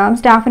ഉണ്ടാവുന്നുണ്ടാവും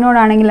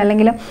സ്റ്റാഫിനോടാണെങ്കിൽ,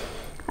 അല്ലെങ്കിൽ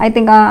ഐ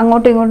തിങ്ക്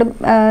അങ്ങോട്ടും ഇങ്ങോട്ടും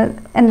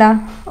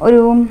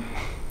ഒരു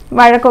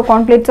വഴക്കോ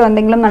കോൺഫ്ലിക്ട്സോ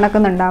എന്തെങ്കിലും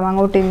നടക്കുന്നുണ്ടാവും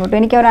അങ്ങോട്ടും ഇങ്ങോട്ടും.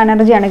 എനിക്ക് ഒരു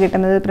എനർജിയാണ്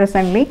കിട്ടുന്നത്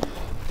presently.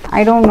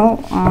 I don't know.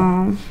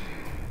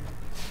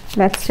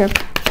 Let's check.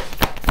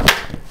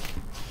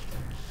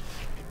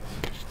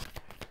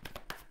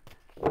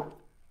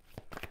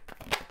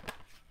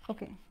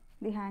 Okay,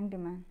 the Hanged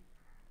Man.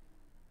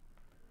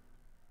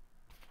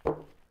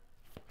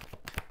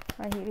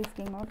 Here is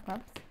King of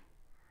Cups,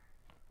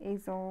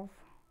 Ace of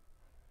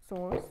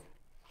Swords,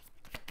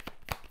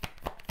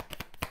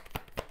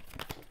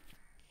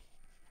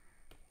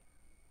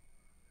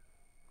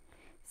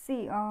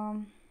 see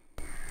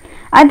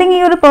I think ഈ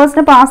ഒരു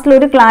പേഴ്സണ് പാസ്റ്റിൽ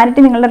ഒരു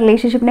ക്ലാരിറ്റി നിങ്ങളുടെ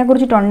റിലേഷൻഷിപ്പിനെ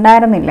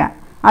കുറിച്ചിട്ടുണ്ടായിരുന്നില്ല.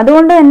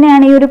 അതുകൊണ്ട്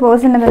തന്നെയാണ് ഈ ഒരു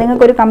പേഴ്സൺ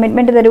നിങ്ങൾക്ക് ഒരു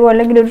കമ്മിറ്റ്മെൻറ്റ് തരുമോ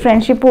അല്ലെങ്കിൽ ഒരു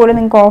ഫ്രണ്ട്ഷിപ്പ് പോലും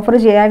നിങ്ങൾക്ക് ഓഫർ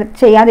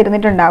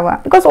ചെയ്യാതിരുന്നിട്ടുണ്ടാവുക.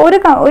 ബിക്കോസ്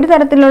ഒരു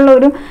തരത്തിലുള്ള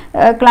ഒരു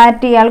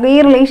ക്ലാരിറ്റി ഇയാൾക്ക് ഈ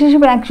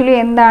റിലേഷൻഷിപ്പിൽ ആക്ച്വലി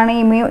എന്താണ്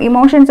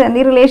ഇമോഷൻസ്,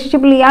 ഈ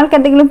റിലേഷൻഷിപ്പിൽ ഇയാൾക്ക്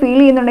എന്തെങ്കിലും ഫീൽ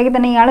ചെയ്യുന്നുണ്ടെങ്കിൽ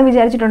തന്നെ ഇയാൾ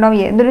വിചാരിച്ചിട്ടുണ്ടാവും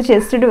ഇതൊരു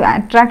ജസ്റ്റ് ഒരു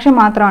അട്രാക്ഷൻ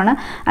മാത്രമാണ്,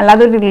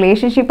 അല്ലാതെ ഒരു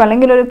റിലേഷൻഷിപ്പ്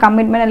അല്ലെങ്കിൽ ഒരു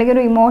കമ്മിറ്റ്മെൻറ്റ് അല്ലെങ്കിൽ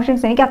ഒരു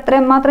ഇമോഷൻസ്, എനിക്ക്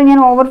അത്രയും മാത്രം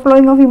ഞാൻ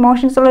ഓവർഫ്ലോയിങ് ഓഫ്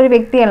ഇമോഷൻസ് ഉള്ള ഒരു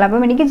വ്യക്തിയല്ല.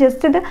 അപ്പം എനിക്ക്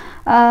ജസ്റ്റ് ഇത്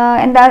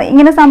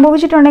ഇങ്ങനെ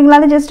സംഭവിച്ചിട്ടുണ്ടെങ്കിൽ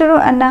അത് ജസ്റ്റ് ഒരു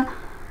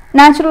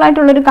നാച്ചുറൽ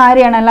ആയിട്ടുള്ളൊരു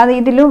കാര്യമാണ്, അല്ലാതെ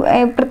ഇതിൽ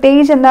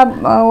പ്രത്യേകിച്ച്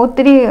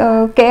ഒത്തിരി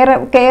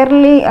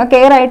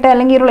കെയർ ആയിട്ട്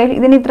അല്ലെങ്കിൽ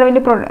ഇതിന് ഇത്ര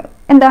വലിയ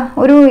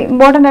ഒരു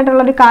ഇമ്പോർട്ടൻ്റ്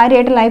ആയിട്ടുള്ളൊരു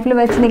കാര്യമായിട്ട് ലൈഫിൽ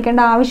വെച്ച് നിൽക്കേണ്ട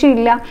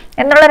ആവശ്യമില്ല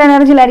എന്നുള്ളൊരു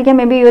എനർജിയിലായിരിക്കാം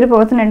മേ ബി ഈ ഒരു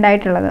പേഴ്സൺ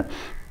ഉണ്ടായിട്ടുള്ളത്.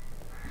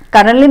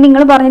 കറൻറ്റ്ലി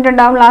നിങ്ങൾ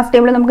പറഞ്ഞിട്ടുണ്ടാവും ലാസ്റ്റ്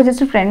ടൈമിൽ നമുക്ക്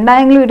ജസ്റ്റ്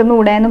ഫ്രണ്ടായെങ്കിലും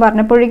ഇരുന്നുകൂടെ എന്ന്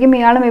പറഞ്ഞപ്പോഴേക്കും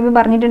ഇയാൾ മേ ബി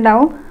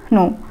പറഞ്ഞിട്ടുണ്ടാവും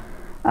നോ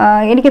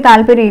എനിക്ക്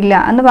താല്പര്യമില്ല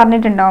എന്ന്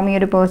പറഞ്ഞിട്ടുണ്ടാവും ഈ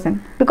ഒരു പേഴ്സൺ.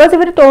 ബിക്കോസ്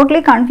ഇവർ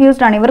ടോട്ടലി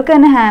കൺഫ്യൂസ്ഡ് ആണ്, ഇവർക്ക്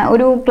തന്നെ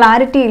ഒരു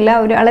ക്ലാരിറ്റി ഇല്ല,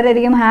 ഒരു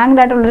വളരെയധികം ഹാങ്ഡ്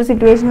ആയിട്ടുള്ളൊരു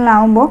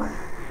സിറ്റുവേഷനിലാവുമ്പോൾ.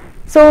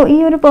 സോ ഈ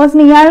ഒരു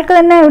പേഴ്സൺ ഇയാൾക്ക്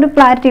തന്നെ ഒരു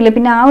ക്ലാരിറ്റി ഇല്ല,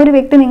 പിന്നെ ആ ഒരു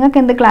വ്യക്തി നിങ്ങൾക്ക്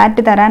എന്ത്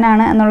ക്ലാരിറ്റി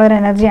തരാനാണ് എന്നുള്ളൊരു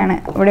എനർജിയാണ്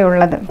ഇവിടെ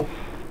ഉള്ളത്.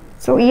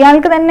 സോ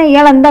ഇയാൾക്ക് തന്നെ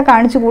ഇയാൾ എന്താ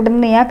കാണിച്ചു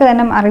കൂട്ടുന്നത് ഇയാൾക്ക്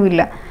തന്നെ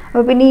അറിവില്ല.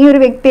 അപ്പോൾ പിന്നെ ഈ ഒരു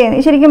വ്യക്തി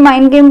ശരിക്കും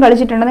മൈൻഡ് ഗെയിം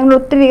കളിച്ചിട്ടുണ്ട്. നിങ്ങൾ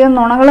ഒത്തിരിയധികം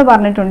നുണകൾ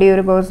പറഞ്ഞിട്ടുണ്ട്. ഈ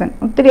ഒരു പേഴ്സൺ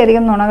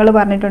ഒത്തിരിയധികം നുണകൾ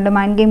പറഞ്ഞിട്ടുണ്ട്,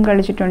 മൈൻഡ് ഗെയിം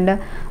കളിച്ചിട്ടുണ്ട്.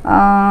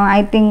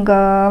 ഐ തിങ്ക്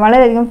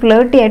വളരെയധികം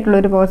ഫ്ലേർട്ടി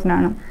ആയിട്ടുള്ളൊരു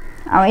പേഴ്സണാണ്.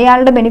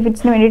 അയാളുടെ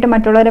ബെനിഫിറ്റ്സിന് വേണ്ടിയിട്ട്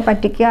മറ്റുള്ളവരെ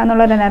പറ്റിക്കുക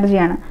എന്നുള്ളൊരു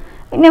എനർജിയാണ്.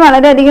 പിന്നെ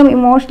വളരെയധികം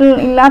ഇമോഷണൽ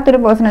ഇല്ലാത്തൊരു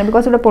പേഴ്സണാണ്.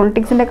 ബിക്കോസ് ഇവിടെ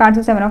പൊളിറ്റിക്സിൻ്റെ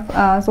കാർഡ്സ്, 7 ഓഫ്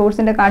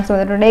സോഴ്സിൻ്റെ കാർഡ്സ്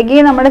വന്നിട്ടുണ്ട്.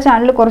 എഗെയിൻ നമ്മുടെ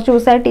ചാനലിൽ കുറച്ച്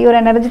ദിവസമായിട്ട് ഈ ഒരു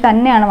എനർജി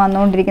തന്നെയാണ്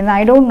വന്നുകൊണ്ടിരിക്കുന്നത്.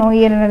 ഐ ഡോണ്ട് നോ ഈ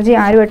ഒരു എനർജി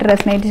ആരുമായിട്ട്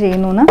റെസനേറ്റ്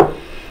ചെയ്യുന്നു എന്ന്,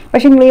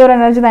 പക്ഷേ ഈ ഒരു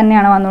എനർജി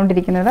തന്നെയാണ്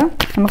വന്നുകൊണ്ടിരിക്കുന്നത്.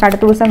 നമുക്ക്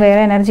അടുത്ത ദിവസം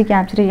വേറെ എനർജി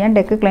ക്യാപ്ചർ ചെയ്യാം,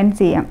 ഡെക്ക് ക്ലെൻസ്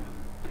ചെയ്യാം.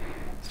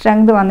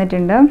 സ്ട്രെങ്ത്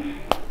വന്നിട്ടുണ്ട്.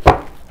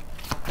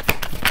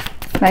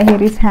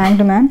 Here is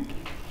hanged man.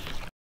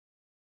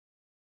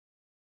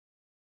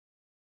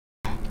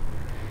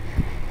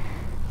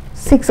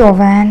 Six of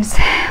wands.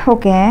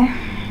 Okay,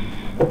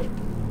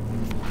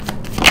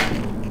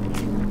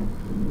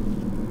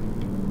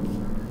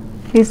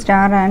 ഈ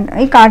സ്റ്റാർ ആൻഡ്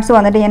ഈ കാർഡ്സ്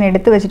വന്നിട്ട് ഞാൻ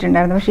എടുത്ത്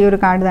വെച്ചിട്ടുണ്ടായിരുന്നു, പക്ഷേ ഈ ഒരു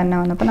കാർഡ് തന്നെ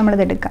വന്നപ്പോൾ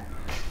നമ്മളിത് എടുക്കാം.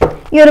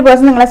 ഈ ഒരു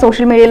പേഴ്സൺ നിങ്ങളെ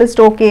സോഷ്യൽ മീഡിയയിൽ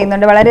സ്റ്റോക്ക്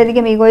ചെയ്യുന്നുണ്ട്.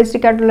 വളരെയധികം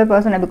ഈഗോയിസ്റ്റിക് ആയിട്ടുള്ള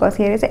പേഴ്സണാണ്. Because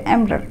here is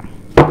emperor.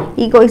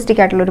 Egoistic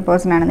ആയിട്ടുള്ള ഒരു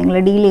പേഴ്സണാണ് നിങ്ങൾ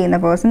ഡീൽ ചെയ്യുന്ന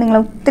പേഴ്സൺ. നിങ്ങൾ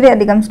ഒത്തിരി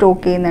അധികം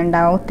സ്റ്റോക്ക്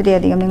ചെയ്യുന്നുണ്ടാവും, ഒത്തിരി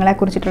അധികം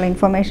നിങ്ങളെക്കുറിച്ചിട്ടുള്ള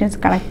ഇൻഫർമേഷൻസ്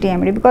കളക്ട് ചെയ്യാൻ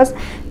വേണ്ടി. ബിക്കോസ്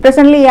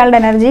പ്രസൻ്റ്ലി ഇയാളുടെ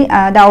എനർജി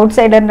ദ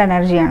ഔട്ട്സൈഡറിൻ്റെ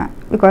എനർജിയാണ്.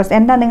 ബിക്കോസ്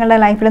എന്താ നിങ്ങളുടെ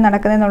ലൈഫിൽ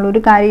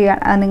നടക്കുന്നതെന്നുള്ളൊരു കാര്യം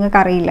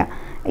നിങ്ങൾക്കറിയില്ല,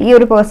 ഈ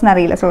ഒരു പേഴ്സൺ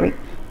അറിയില്ല. സോറി,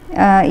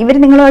 ഇവർ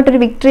നിങ്ങളുമായിട്ടൊരു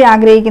വിക്ടറി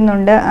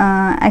ആഗ്രഹിക്കുന്നുണ്ട്.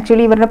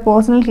 ആക്ച്വലി ഇവരുടെ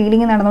പേഴ്സണൽ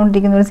ഹീലിംഗ്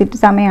നടന്നുകൊണ്ടിരിക്കുന്ന ഒരു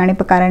സമയമാണ്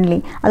ഇപ്പോൾ കറൻ്റ്ലി.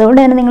 അതുകൊണ്ട്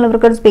തന്നെ നിങ്ങൾ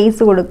ഇവർക്കൊരു സ്പേസ്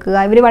കൊടുക്കുക.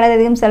 ഇവർ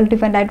വളരെയധികം സെൽഫ്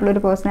ഡിഫെൻഡ് ആയിട്ടുള്ള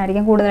ഒരു പേഴ്സൺ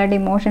ആയിരിക്കും. കൂടുതലായിട്ട്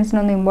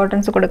ഇമോഷൻസിനൊന്നും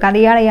ഇമ്പോർട്ടൻസ് കൊടുക്കുക. അത്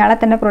ഇയാളെ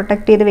തന്നെ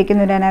പ്രൊട്ടക്ട് ചെയ്ത്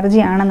വെക്കുന്ന ഒരു എനർജി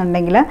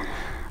ആണെന്നുണ്ടെങ്കിൽ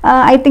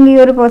ഐ തിങ്ക് ഈ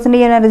ഒരു പേഴ്സൻ്റെ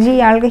ഈ എനർജി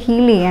ഇയാൾക്ക്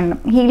ഹീൽ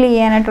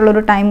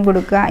ചെയ്യാനായിട്ടുള്ളൊരു ടൈം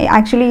കൊടുക്കുക.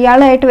 ആക്ച്വലി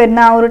ഇയാളായിട്ട്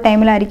വരുന്ന ആ ഒരു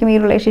ടൈമിലായിരിക്കും ഈ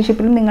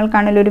റിലേഷൻഷിപ്പിലും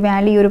നിങ്ങൾക്കാണെങ്കിൽ ഒരു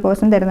വാല്യൂ ഒരു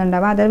പേഴ്സൺ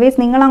തരുന്നുണ്ടാവുക. അതർവൈസ്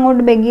നിങ്ങൾ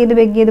അങ്ങോട്ട് ബെഗ്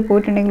ചെയ്ത്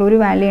പോയിട്ടുണ്ടെങ്കിൽ ഒരു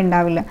വാല്യൂ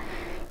ഉണ്ടാവില്ല.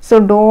 So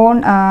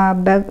don't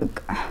beg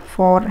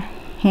for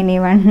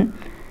anyone.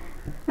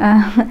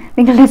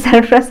 നിങ്ങളുടെ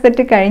സെൽഫ്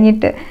റെസ്പെക്റ്റ്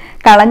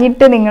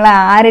കളഞ്ഞിട്ട് നിങ്ങൾ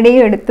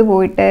ആരുടെയും എടുത്ത്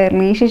പോയിട്ട്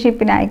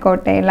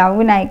റിലേഷൻഷിപ്പിനായിക്കോട്ടെ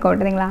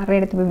ലവിനായിക്കോട്ടെ നിങ്ങൾ ആരുടെ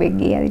അടുത്ത് പോയി ബെഗ്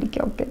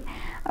ചെയ്യാതിരിക്കുക. ഓക്കെ,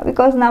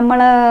 ബിക്കോസ്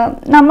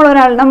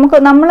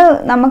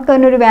നമുക്ക്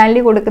അതിനൊരു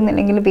വാല്യൂ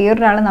കൊടുക്കുന്നില്ലെങ്കിൽ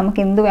വേറൊരാൾ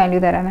നമുക്ക് എന്ത്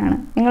വാല്യൂ തരാനാണ്?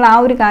 നിങ്ങൾ ആ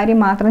ഒരു കാര്യം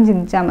മാത്രം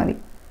ചിന്തിച്ചാൽ മതി.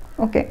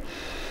 ഓക്കെ,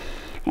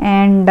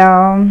 ആൻഡ്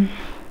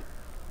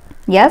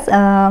യെസ്,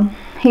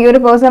 ഈ ഒരു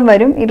പേഴ്സൺ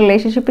വരും. ഈ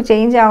റിലേഷൻഷിപ്പ്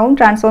ചേഞ്ച് ആവും,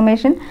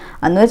 ട്രാൻസ്ഫോർമേഷൻ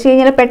എന്ന് വെച്ച്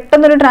കഴിഞ്ഞാൽ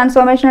പെട്ടെന്നൊരു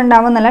ട്രാൻസ്ഫോർമേഷൻ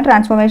ഉണ്ടാവുമെന്നല്ല,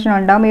 ട്രാൻസ്ഫോർമേഷൻ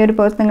ഉണ്ടാവും. ഈ ഒരു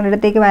പേഴ്സൺ നിങ്ങളുടെ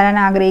അടുത്തേക്ക് വരാൻ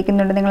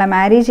ആഗ്രഹിക്കുന്നുണ്ട്, നിങ്ങളെ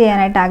മാരേജ്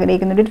ചെയ്യാനായിട്ട്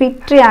ആഗ്രഹിക്കുന്നുണ്ട്, ഒരു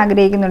വിക്ടറി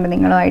ആഗ്രഹിക്കുന്നുണ്ട്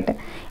നിങ്ങളുമായിട്ട്.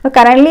 ഇപ്പോൾ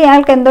കറൻ്റ്ലി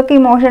ഇയാൾക്ക് എന്തൊക്കെ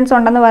ഇമോഷൻസ്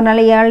ഉണ്ടെന്ന്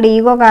പറഞ്ഞാൽ ഇയാളുടെ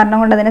ഈഗോ കാരണം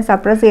കൊണ്ട് അതിനെ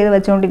സപ്രസ് ചെയ്ത്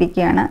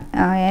വെച്ചുകൊണ്ടിരിക്കുകയാണ്.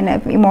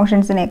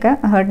 ഇമോഷൻസിനെയൊക്കെ,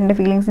 ഹേർട്ടിൻ്റെ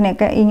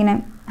ഫീലിങ്സിനെയൊക്കെ ഇങ്ങനെ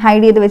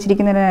ഹൈഡ് ചെയ്ത്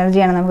വെച്ചിരിക്കുന്ന ഒരു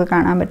എനർജിയാണ് നമുക്ക്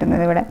കാണാൻ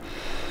പറ്റുന്നത് ഇവിടെ.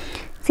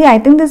 C, I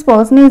think this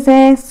person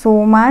is so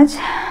much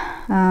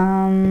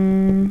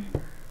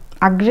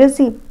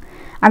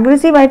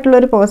aggressive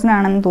ആയിട്ടുള്ളൊരു പേഴ്സൺ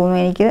ആണെന്ന്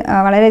തോന്നുന്നു എനിക്ക്.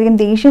 വളരെയധികം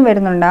ദേഷ്യം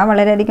വരുന്നുണ്ടാവും.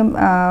 വളരെയധികം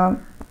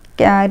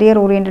കരിയർ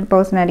ഓറിയൻറ്റഡ്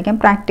പേഴ്സൺ ആയിരിക്കും.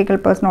 പ്രാക്ടിക്കൽ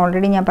പേഴ്സൺ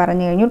ഓൾറെഡി ഞാൻ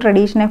പറഞ്ഞു കഴിഞ്ഞു.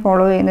 ട്രഡീഷനെ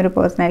ഫോളോ ചെയ്യുന്നൊരു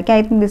പേഴ്സൺ ആയിരിക്കും.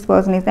 I think this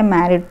person is A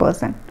married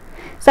person,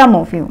 some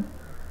of U.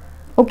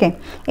 Okay,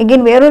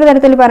 again വേറൊരു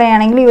തരത്തിൽ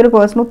പറയുകയാണെങ്കിൽ ഈ ഒരു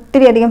പേഴ്സൺ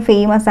ഒത്തിരി അധികം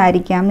ഫേമസ്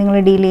ആയിരിക്കാം നിങ്ങൾ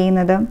ഡീൽ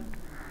ചെയ്യുന്നത്.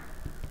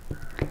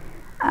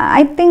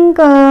 ഐ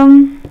തിങ്ക്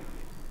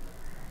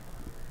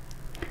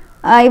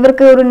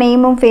ഇവർക്ക് ഒരു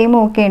നെയിമും ഫെയിമും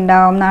ഒക്കെ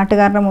ഉണ്ടാവും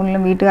നാട്ടുകാരുടെ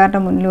മുന്നിലും വീട്ടുകാരുടെ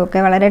മുന്നിലും ഒക്കെ.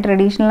 വളരെ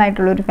ട്രഡീഷണൽ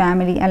ആയിട്ടുള്ളൊരു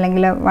ഫാമിലി,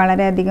 അല്ലെങ്കിൽ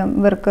വളരെയധികം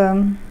ഇവർക്ക്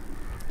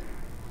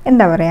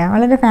എന്താ പറയുക,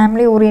 വളരെ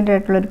ഫാമിലി ഓറിയൻറ്റഡ്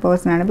ആയിട്ടുള്ളൊരു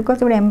പേഴ്സണാണ്.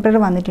 ബിക്കോസ് ഇവിടെ എംപറർ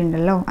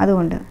വന്നിട്ടുണ്ടല്ലോ,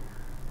 അതുകൊണ്ട്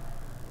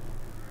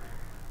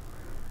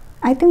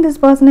I think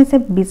this person is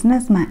A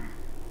business man.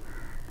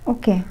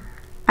 Okay,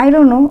 I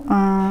don't know,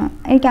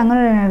 എനിക്ക്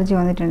അങ്ങനെ ഒരു എനർജി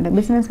വന്നിട്ടുണ്ട്.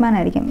 ബിസിനസ് മാൻ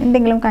ആയിരിക്കും,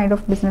 എന്തെങ്കിലും കൈൻഡ്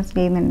ഓഫ് ബിസിനസ്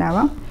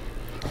ചെയ്യുന്നുണ്ടാവാം.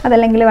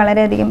 അതല്ലെങ്കിൽ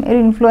വളരെയധികം ഒരു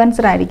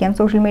ഇൻഫ്ലുവൻസർ ആയിരിക്കാം,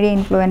 സോഷ്യൽ മീഡിയ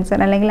ഇൻഫ്ലുവൻസർ,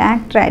 അല്ലെങ്കിൽ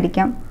ആക്ടർ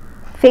ആയിരിക്കാം.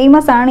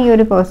 ഫേമസ് ആണ് ഈ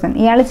ഒരു പേഴ്സൺ.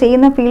 ഇയാൾ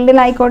ചെയ്യുന്ന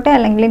ഫീൽഡിലായിക്കോട്ടെ,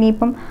 അല്ലെങ്കിൽ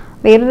ഇനിയിപ്പം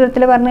വേറൊരു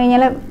തരത്തിൽ പറഞ്ഞു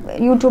കഴിഞ്ഞാൽ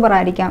യൂട്യൂബർ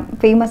ആയിരിക്കാം,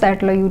 ഫേമസ്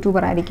ആയിട്ടുള്ള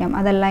യൂട്യൂബർ ആയിരിക്കാം.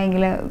 അതല്ല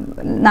എങ്കിൽ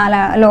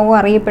ലോകം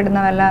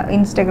അറിയപ്പെടുന്ന വല്ല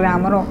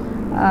ഇൻസ്റ്റഗ്രാമറോ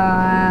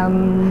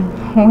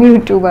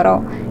യൂട്യൂബറോ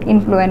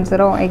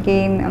ഇൻഫ്ലുവൻസറോ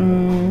എഗെയിൻ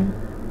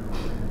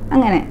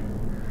അങ്ങനെ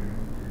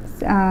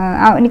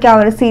എനിക്ക് ആ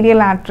ഒരു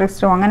സീരിയൽ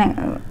ആക്ട്രസോ അങ്ങനെ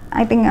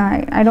I think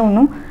I don't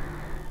know.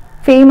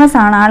 Famous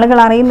ആണ്, ആളുകൾ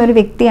അറിയുന്ന ഒരു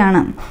വ്യക്തിയാണ്,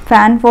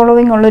 ഫാൻ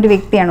ഫോളോവിങ് ഉള്ളൊരു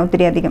വ്യക്തിയാണ്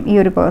ഒത്തിരി അധികം ഈ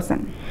ഒരു പേഴ്സൺ.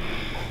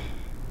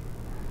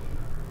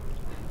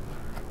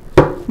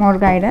 More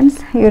guidance.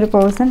 ഈ ഒരു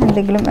പേഴ്സൺ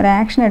എന്തെങ്കിലും ഒരു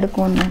ആക്ഷൻ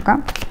എടുക്കുമെന്ന്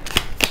നോക്കാം.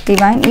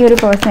 ഡിവൈൻ, ഈ ഒരു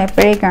പേഴ്സൺ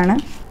എപ്പോഴേക്കാണ്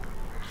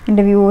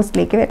എൻ്റെ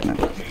വ്യൂവേഴ്സിലേക്ക്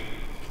വരുന്നത്?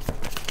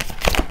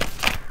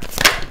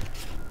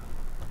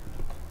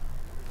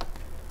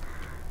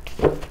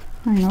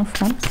 Nine of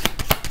Cups.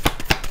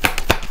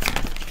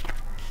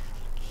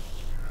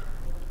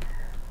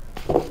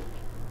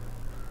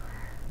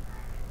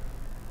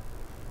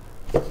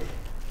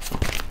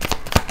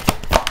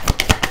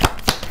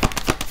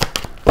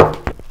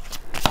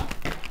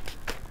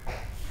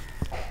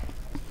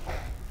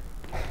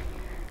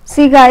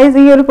 C guys,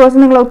 ഈ ഒരു പേഴ്സൺ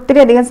നിങ്ങൾ ഒത്തിരി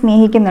അധികം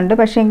സ്നേഹിക്കുന്നുണ്ട്.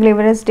 പക്ഷേങ്കിൽ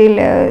ഇവർ സ്റ്റിൽ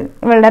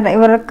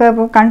ഇവർക്ക്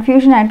ഇപ്പോൾ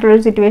കൺഫ്യൂഷൻ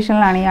ആയിട്ടുള്ളൊരു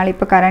സിറ്റുവേഷനിലാണ് ഇയാൾ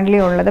ഇപ്പോൾ കറൻ്റ്ലി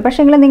ഉള്ളത്.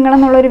 പക്ഷേങ്കിൽ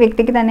നിങ്ങളെന്നുള്ളൊരു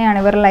വ്യക്തിക്ക് തന്നെയാണ്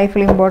ഇവരുടെ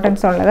ലൈഫിൽ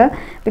ഇമ്പോർട്ടൻസ് ഉള്ളത്.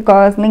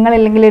 ബിക്കോസ്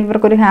നിങ്ങളില്ലെങ്കിൽ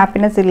ഇവർക്കൊരു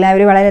ഹാപ്പിനെസ് ഇല്ല.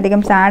 ഇവർ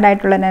വളരെയധികം സാഡ്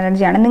ആയിട്ടുള്ള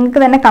എനർജിയാണ്.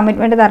 നിങ്ങൾക്ക് തന്നെ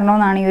കമ്മിറ്റ്മെൻറ്റ്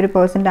തരണമെന്നാണ് ഈ ഒരു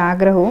പേഴ്സൻ്റെ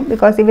ആഗ്രഹവും.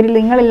 ബിക്കോസ് ഇവരിൽ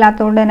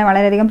നിങ്ങളില്ലാത്തതുകൊണ്ട് തന്നെ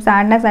വളരെയധികം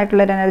സാഡ്നെസ്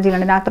ആയിട്ടുള്ളൊരു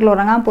എനർജിയാണ്. രാത്രിയിൽ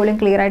ഉറങ്ങാൻ പോലും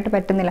ക്ലിയർ ആയിട്ട്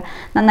പറ്റുന്നില്ല,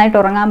 നന്നായിട്ട്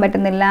ഉറങ്ങാൻ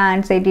പറ്റുന്നില്ല,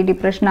 ആൻസൈറ്റി,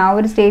 ഡിപ്രഷൻ, ആ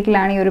ഒരു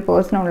സ്റ്റേറ്റിലാണ് ഈ ഒരു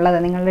പേഴ്സൺ ഉള്ളത്,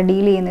 നിങ്ങളുടെ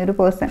ഡീൽ ചെയ്യുന്ന ഒരു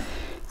പേഴ്സൺ.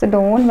 സോ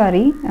ഡോണ്ട്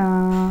വറി,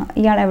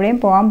 ഇയാൾ എവിടെയും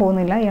പോകാൻ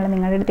പോകുന്നില്ല. ഇയാൾ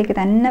നിങ്ങളുടെ അടുത്തേക്ക്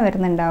തന്നെ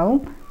വരുന്നുണ്ടാവും.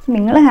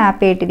 നിങ്ങൾ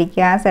ഹാപ്പി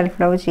ആയിട്ടിരിക്കുക, സെൽഫ്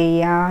ലവ്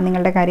ചെയ്യുക,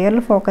 നിങ്ങളുടെ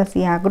കരിയറിൽ ഫോക്കസ്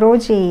ചെയ്യുക, ഗ്രോ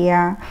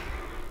ചെയ്യുക.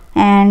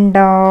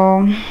 And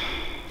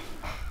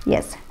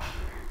yes,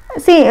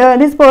 see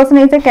this person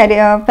is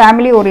A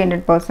family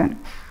oriented person.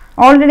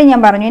 Already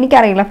ഞാൻ പറഞ്ഞു,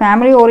 എനിക്കറിയില്ല,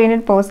 ഫാമിലി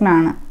ഓറിയൻറ്റഡ് പേഴ്സൺ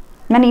ആണ്.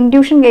 ഞാൻ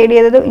ഇൻറ്റ്യൂഷൻ ഗൈഡ്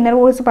ചെയ്തത് ഇന്നർ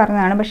വോയിസ്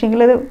പറഞ്ഞതാണ്. പക്ഷേ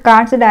എങ്കിൽ ഇത്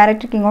cards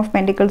direct king of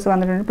pentacles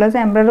വന്നിട്ടുണ്ട്, പ്ലസ്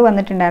എംബ്രർ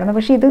വന്നിട്ടുണ്ടായിരുന്നു.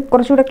 പക്ഷേ ഇത്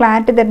കുറച്ചുകൂടെ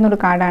ക്ലാരിറ്റി തരുന്നൊരു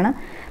കാർഡാണ്.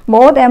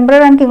 Both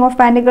എംബ്രർ and king of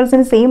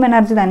പെൻറ്റിക്കിൾസിന് same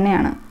energy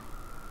തന്നെയാണ്.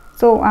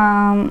 സോ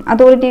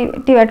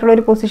അതോറിറ്റേറ്റീവ് ആയിട്ടുള്ള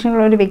ഒരു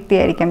പൊസിഷനിലുള്ള ഒരു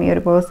വ്യക്തിയായിരിക്കാം ഈ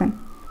ഒരു പേഴ്സൺ.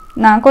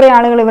 കുറേ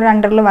ആളുകൾ ഇവരുടെ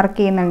അണ്ടറിൽ work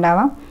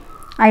ചെയ്യുന്നുണ്ടാവാം.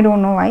 I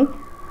don't know why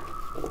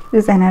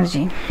this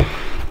energy.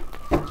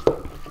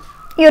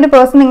 ഈ ഒരു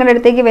പേഴ്സൺ നിങ്ങളുടെ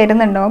അടുത്തേക്ക്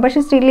വരുന്നുണ്ടോ?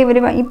 പക്ഷേ സ്റ്റിൽ ഇവർ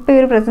ഇപ്പോൾ ഈ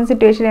ഒരു പ്രസൻറ്റ്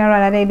സിറ്റുവേഷനിൽ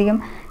വളരെയധികം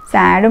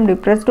സാഡും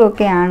ഡിപ്രസ്ഡും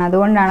ഒക്കെയാണ്.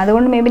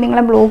 അതുകൊണ്ട് മേ ബി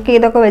നിങ്ങളെ ബ്ലോക്ക്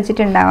ചെയ്തൊക്കെ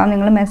വെച്ചിട്ടുണ്ടാവാം,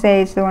 നിങ്ങൾ മെസ്സേജ്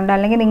അയച്ചതുകൊണ്ട്,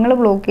 അല്ലെങ്കിൽ നിങ്ങൾ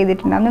ബ്ലോക്ക്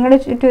ചെയ്തിട്ടുണ്ടാവും. നിങ്ങളുടെ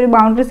ചുറ്റും ഒരു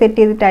ബൗണ്ടറി സെറ്റ്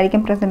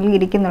ചെയ്തിട്ടായിരിക്കും പ്രസൻ്റിൽ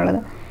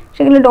ഇരിക്കുന്നുള്ളത്.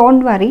 പക്ഷേ എങ്കിൽ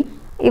ഡോണ്ട് വറി,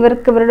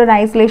 ഇവരുടെ ഒരു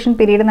ഐസൊലേഷൻ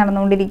പീരീഡ്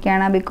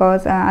നടന്നുകൊണ്ടിരിക്കുകയാണ്.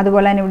 ബിക്കോസ്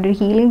അതുപോലെ തന്നെ ഇവിടെ ഒരു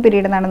ഹീലിംഗ്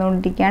പീരീഡ്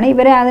നടന്നുകൊണ്ടിരിക്കുകയാണ്.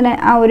 ഇവരെ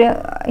ആ ഒരു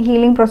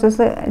ഹീലിംഗ്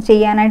പ്രോസസ്സ്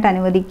ചെയ്യാനായിട്ട്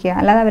അനുവദിക്കുക,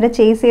 അല്ലാതെ അവരെ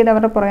ചേസ് ചെയ്ത്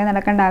അവരുടെ പുറകെ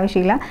നടക്കേണ്ട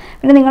ആവശ്യമില്ല.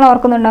 പിന്നെ നിങ്ങൾ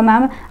ഓർക്കുന്നുണ്ടോ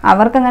മാം,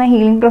 അവർക്കങ്ങനെ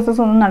ഹീലിംഗ്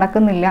പ്രോസസ്സ് ഒന്നും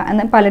നടക്കുന്നില്ല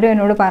എന്ന് പലരും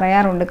എന്നോട്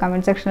പറയാറുണ്ട്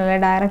കമൻറ്റ് സെക്ഷനിൽ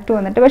ഡയറക്റ്റ്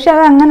വന്നിട്ട്. പക്ഷേ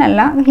അത്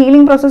അങ്ങനെയല്ല.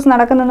 ഹീലിംഗ് പ്രോസസ്സ്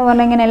നടക്കുന്നെന്ന്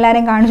പറഞ്ഞാൽ ഇങ്ങനെ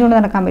എല്ലാവരെയും കാണിച്ചുകൊണ്ട്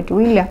നടക്കാൻ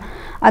പറ്റുമോ? ഇല്ല.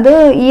 അത്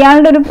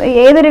ഇയാളുടെ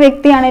ഏതൊരു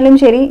വ്യക്തിയാണെങ്കിലും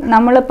ശരി,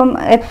 നമ്മളിപ്പം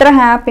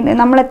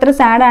നമ്മൾ എത്ര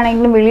സാഡ്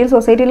ആണെങ്കിലും വെളിയിൽ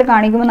സൊസൈറ്റിയിൽ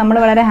കാണിക്കുമ്പോൾ നമ്മൾ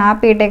വളരെ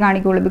ഹാപ്പി ആയിട്ടേ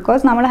കാണിക്കുകയുള്ളൂ.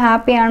 ബിക്കോസ് നമ്മൾ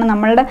ഹാപ്പിയാണ്.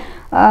 നമ്മളുടെ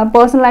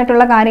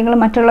പേഴ്സണലായിട്ടുള്ള കാര്യങ്ങൾ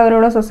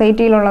മറ്റുള്ളവരോടോ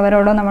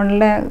സൊസൈറ്റിയിലുള്ളവരോടോ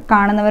നമ്മളുടെ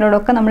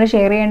കാണുന്നവരോടൊക്കെ നമ്മൾ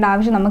ഷെയർ ചെയ്യേണ്ട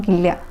ആവശ്യം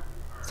നമുക്കില്ല.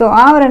 സോ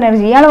ആ ഒരു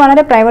എനർജി, ഇയാൾ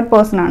വളരെ പ്രൈവറ്റ്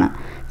പേഴ്സണാണ്.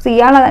 സോ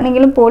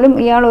ഇയാളാണെങ്കിലും പോലും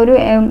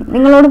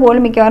നിങ്ങളോട്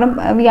പോലും മിക്കവാറും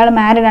ഇയാൾ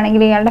മാരീഡ്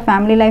ആണെങ്കിൽ ഇയാളുടെ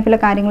ഫാമിലി ലൈഫിലെ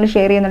കാര്യങ്ങൾ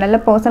ഷെയർ ചെയ്യുന്നുണ്ട്. അല്ല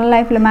പേഴ്സണൽ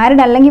ലൈഫിൽ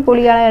മാരീഡ് അല്ലെങ്കിൽ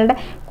പോലും ഇയാളുടെ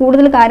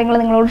കൂടുതൽ കാര്യങ്ങൾ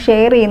നിങ്ങളോട്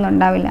ഷെയർ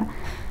ചെയ്യുന്നുണ്ടാവില്ല.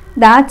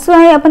 That's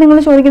why. അപ്പം നിങ്ങൾ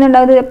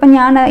ചോദിക്കുന്നുണ്ടാവും, ഇപ്പം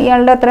ഞാൻ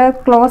ഇയാളുടെ അത്ര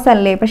ക്ലോസ്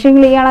അല്ലേ? പക്ഷേ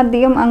എങ്കിൽ ഇയാൾ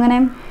അധികം അങ്ങനെ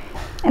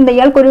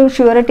ഇയാൾക്കൊരു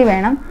ഷ്യൂരിറ്റി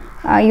വേണം,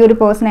 ഈ ഒരു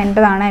പേഴ്സൺ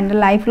എൻ്റെതാണ്, എൻ്റെ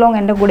ലൈഫ് ലോങ്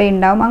എൻ്റെ കൂടെ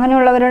ഉണ്ടാവും.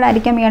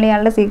 അങ്ങനെയുള്ളവരോടായിരിക്കും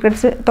ഇയാളുടെ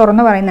സീക്രട്സ്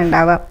തുറന്നു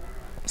പറയുന്നുണ്ടാവുക.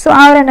 സോ ആ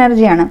ഒരു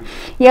എനർജിയാണ്.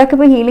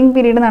 ഇയാൾക്കിപ്പോൾ ഹീലിംഗ്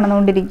പീരീഡ്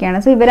നടന്നുകൊണ്ടിരിക്കുകയാണ്.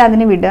 സോ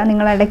ഇവരതിന് വിടുക.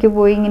 നിങ്ങൾ ഇടയ്ക്ക്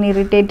പോയി ഇങ്ങനെ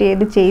ഇറിറ്റേറ്റ്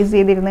ചെയ്ത് ചേസ്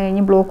ചെയ്തിരുന്ന്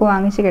കഴിഞ്ഞ് ബ്ലോക്ക്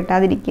വാങ്ങിച്ച്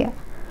കെട്ടാതിരിക്കുക.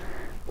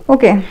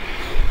 ഓക്കെ.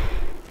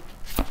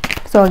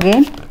 സോ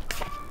അഗെയിൻ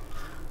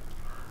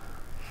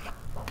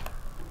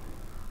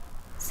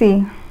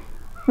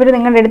ഇവർ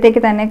നിങ്ങളുടെ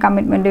അടുത്തേക്ക് തന്നെ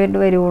കമ്മിറ്റ്മെൻറ്റ്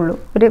വരുള്ളൂ.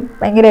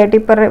 ഭയങ്കരമായിട്ട്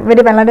ഇവർ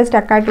വളരെ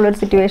സ്റ്റക്കായിട്ടുള്ളൊരു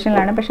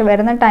സിറ്റുവേഷനിലാണ്. പക്ഷേ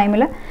വരുന്ന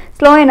ടൈമിൽ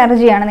സ്ലോ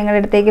എനർജിയാണ്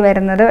നിങ്ങളുടെ അടുത്തേക്ക്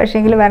വരുന്നത്. പക്ഷേ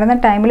എങ്കിൽ വരുന്ന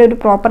ടൈമിൽ ഒരു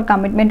പ്രോപ്പർ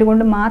കമ്മിറ്റ്മെൻറ്റ്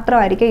കൊണ്ട്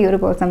മാത്രമായിരിക്കും ഈ ഒരു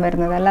പേഴ്സൺ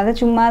വരുന്നത്. അല്ലാതെ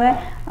ചുമ്മാതെ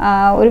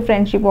ഒരു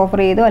ഫ്രണ്ട്ഷിപ്പ്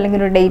ഓഫർ ചെയ്തോ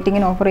അല്ലെങ്കിൽ ഒരു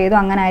ഡേറ്റിങ്ങിന് ഓഫർ ചെയ്തോ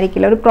അങ്ങനെ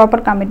ആയിരിക്കില്ല. ഒരു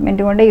പ്രോപ്പർ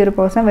കമ്മിറ്റ്മെൻറ്റ് കൊണ്ട് ഈ ഒരു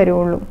പേഴ്സൺ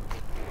വരുള്ളൂ.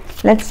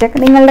 ലെറ്റ്സ്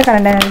ചെക്ക് നിങ്ങളുടെ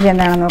കറണ്ട് എനർജി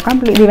എന്താണെന്ന് നോക്കാം.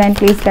 ഡിവൈൻ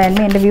പ്ലീസ് ടൈൽ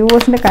മീ, എൻ്റെ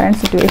വ്യൂവേഴ്സിൻ്റെ കറണ്ട്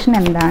സിറ്റുവേഷൻ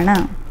എന്താണ്?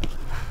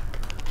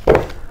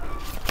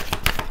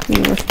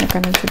 വ്യൂവേഴ്സിൻ്റെ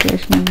കറണ്ട്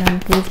സിറ്റുവേഷൻ എന്താണ്?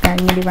 Please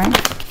guide me divine.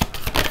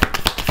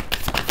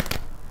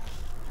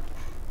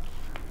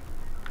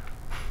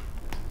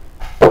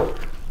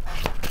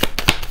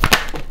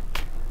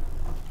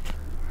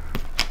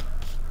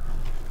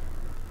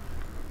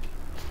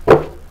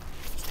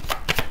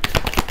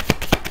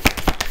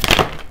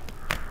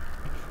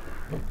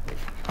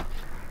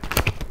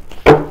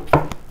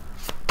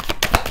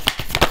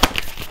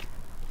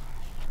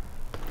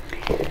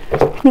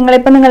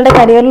 നിങ്ങളിപ്പോൾ നിങ്ങളുടെ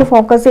കരിയറിൽ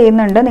ഫോക്കസ്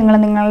ചെയ്യുന്നുണ്ട്, നിങ്ങൾ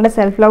നിങ്ങളുടെ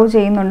സെൽഫ് ലവ്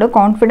ചെയ്യുന്നുണ്ട്,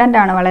 കോൺഫിഡൻ്റ്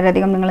ആണ്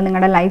വളരെയധികം നിങ്ങൾ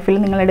നിങ്ങളുടെ ലൈഫിൽ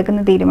നിങ്ങൾ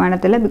എടുക്കുന്ന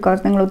തീരുമാനത്തിൽ. ബിക്കോസ്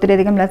നിങ്ങൾ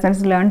ഒത്തിരിയധികം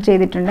ലെസൺസ് ലേൺ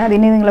ചെയ്തിട്ടുണ്ട്,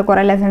 അതിന് നിങ്ങൾ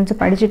കുറേ ലെസൺസ്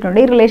പഠിച്ചിട്ടുണ്ട്.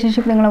 ഈ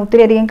റിലേഷൻഷിപ്പ് നിങ്ങൾ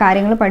ഒത്തിരിയധികം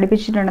കാര്യങ്ങൾ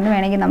പഠിപ്പിച്ചിട്ടുണ്ടെന്ന്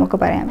വേണമെങ്കിൽ നമുക്ക്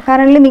പറയാം.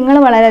 കാരണം നിങ്ങൾ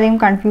വളരെയധികം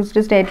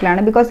കൺഫ്യൂസ്ഡ്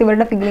സ്റ്റേറ്റിലാണ്. ബിക്കോസ്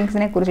ഇവരുടെ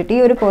ഫീലിങ്സിനെ കുറിച്ചിട്ട്, ഈ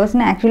ഒരു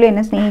പേഴ്സൺ ആക്ച്വലി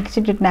എന്നെ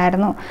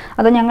സ്നേഹിച്ചിട്ടുണ്ടായിരുന്നു,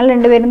 അതോ ഞങ്ങൾ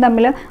രണ്ടുപേരും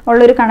തമ്മിൽ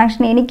ഉള്ളൊരു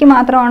കണക്ഷൻ എനിക്ക്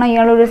മാത്രമാണോ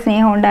ഇയാളൊരു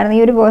സ്നേഹം ഉണ്ടായിരുന്നു,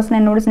 ഈ ഒരു പേഴ്സൺ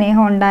എന്നോട്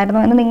സ്നേഹം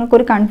ഉണ്ടായിരുന്നു എന്ന്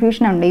നിങ്ങൾക്കൊരു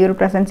കൺഫ്യൂഷൻ ഉണ്ട് ഈ ഒരു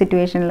പ്രസൻറ്റ്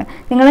സിറ്റുവേഷനിൽ.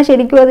 നിങ്ങളെ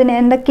ശരിക്കും അതിനെ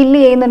എന്താ കില്ല്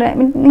ചെയ്യുന്നുണ്ട്,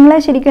 നിങ്ങളെ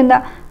ശരിക്കും എന്താ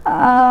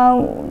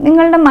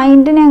നിങ്ങളുടെ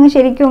മൈൻഡിനെ അങ്ങ്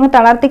ശരിക്കും അങ്ങ്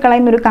തളർത്തി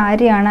കളയുന്ന ഒരു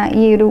കാര്യമാണ്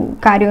ഈ ഒരു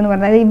കാര്യം എന്ന്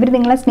പറഞ്ഞത്. ഇവർ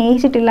നിങ്ങളെ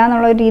സ്നേഹിച്ചിട്ടില്ല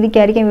എന്നുള്ള ഒരു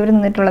രീതിക്കായിരിക്കും ഇവർ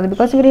നിന്നിട്ടുള്ളത്.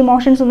 ബിക്കോസ് ഇവർ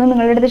ഇമോഷൻസ് ഒന്നും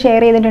നിങ്ങളുടെ അടുത്ത്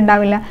ഷെയർ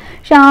ചെയ്തിട്ടുണ്ടാവില്ല.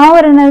 പക്ഷെ ആ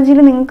ഒരു എനർജിയിൽ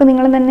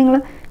നിങ്ങൾ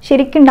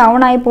ശരിക്കും ഡൗൺ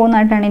ആയി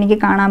പോകുന്നതായിട്ടാണ് എനിക്ക്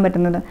കാണാൻ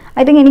പറ്റുന്നത്.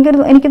 ഐ തിങ്ക്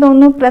എനിക്ക്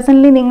തോന്നുന്നു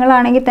പ്രസൻ്റ്ലി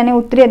നിങ്ങളാണെങ്കിൽ തന്നെ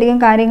ഒത്തിരി അധികം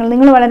കാര്യങ്ങൾ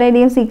നിങ്ങൾ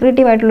വളരെയധികം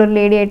സീക്രട്ടീവ് ആയിട്ടുള്ളൊരു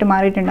ലേഡി ആയിട്ട്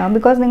മാറിയിട്ടുണ്ടാവും.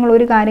 ബിക്കോസ് നിങ്ങൾ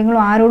ഒരു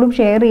കാര്യങ്ങളും ആരോടും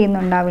ഷെയർ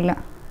ചെയ്യുന്നുണ്ടാവില്ല.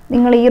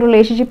 നിങ്ങൾ ഈ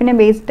റിലേഷൻഷിപ്പിനെ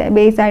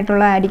ബേസ്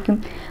ആയിട്ടുള്ളതായിരിക്കും.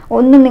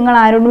 ഒന്നും നിങ്ങൾ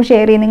ആരോടും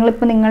ഷെയർ ചെയ്യും.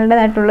 നിങ്ങളിപ്പോൾ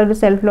നിങ്ങളുടേതായിട്ടുള്ള ഒരു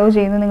സെൽഫ് ലവ്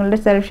ചെയ്യുന്നു, നിങ്ങളുടെ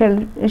സെൽഫ്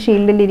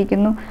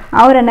ഷീൽഡിലിരിക്കുന്നു.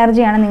 ആ ഒരു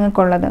എനർജിയാണ്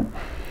നിങ്ങൾക്കുള്ളത്.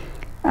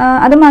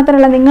 അത്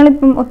മാത്രമല്ല,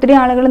 നിങ്ങളിപ്പം ഒത്തിരി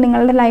ആളുകൾ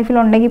നിങ്ങളുടെ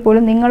ലൈഫിലുണ്ടെങ്കിൽ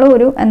പോലും നിങ്ങളും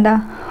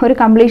ഒരു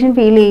കംപ്ലീഷൻ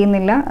ഫീൽ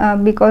ചെയ്യുന്നില്ല.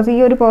 ബിക്കോസ് ഈ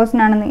ഒരു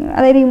പേഴ്സണാണ്,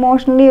 അതായത്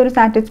ഇമോഷണലി ഒരു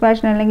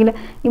സാറ്റിസ്ഫാക്ഷൻ അല്ലെങ്കിൽ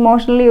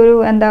ഇമോഷണലി ഒരു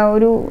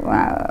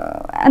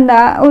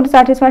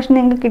സാറ്റിസ്ഫാക്ഷൻ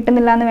നിങ്ങൾക്ക്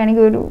കിട്ടുന്നില്ല എന്ന്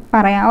വേണമെങ്കിൽ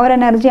പറയാം. ആ ഒരു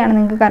എനർജിയാണ്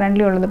നിങ്ങൾക്ക്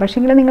കറൻ്റ്ലി ഉള്ളത്.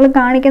 പക്ഷേങ്കിൽ നിങ്ങൾ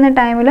കാണിക്കുന്ന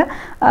ടൈമിൽ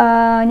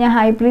ഞാൻ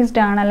ഹൈ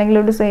പ്രീസ്റ്റ് ആണ് അല്ലെങ്കിൽ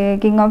ഒരു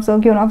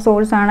ക്യൂൻ ഓഫ്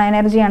സോൾസ് ആണ്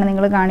എനർജിയാണ്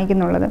നിങ്ങൾ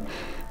കാണിക്കുന്നുള്ളത്.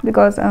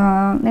 ബിക്കോസ്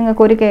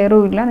നിങ്ങൾക്കൊരു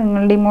കെയറും ഇല്ല,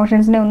 നിങ്ങളുടെ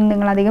ഇമോഷൻസിനെ ഒന്നും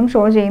നിങ്ങൾ അധികം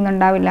ഷോ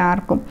ചെയ്യുന്നുണ്ടാവില്ല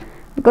ആർക്കും.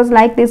 ബിക്കോസ്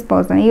ലൈക്ക് ദിസ്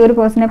പേഴ്സൺ, ഈ ഒരു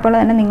പേഴ്സണെ പോലെ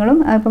തന്നെ നിങ്ങളും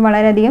ഇപ്പം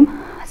വളരെയധികം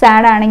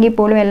സാഡ് ആണെങ്കിൽ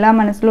പോലും എല്ലാം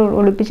മനസ്സിൽ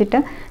ഒളിപ്പിച്ചിട്ട്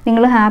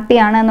നിങ്ങൾ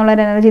ഹാപ്പിയാണ്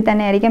എന്നുള്ളൊരു എനർജി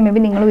തന്നെ ആയിരിക്കാം മേ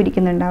ബി നിങ്ങളും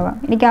ഇരിക്കുന്നുണ്ടാവാം.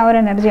 എനിക്ക് ആ ഒരു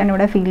എനർജിയാണ്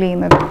ഇവിടെ ഫീൽ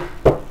ചെയ്യുന്നത്.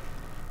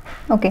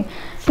 ഓക്കെ,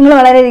 നിങ്ങൾ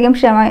വളരെയധികം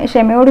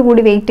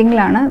ക്ഷമയോടുകൂടി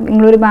വെയിറ്റിങ്ങിലാണ്.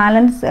 നിങ്ങളൊരു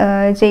ബാലൻസ്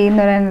ചെയ്യുന്ന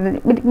ഒരു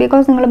എനർജി,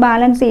 ബിക്കോസ് നിങ്ങൾ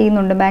ബാലൻസ്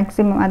ചെയ്യുന്നുണ്ട്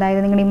മാക്സിമം.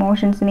 അതായത് നിങ്ങളുടെ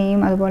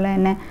ഇമോഷൻസിനെയും അതുപോലെ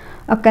തന്നെ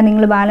ഒക്കെ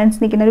നിങ്ങൾ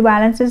നിൽക്കുന്ന ഒരു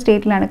balanced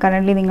സ്റ്റേറ്റിലാണ്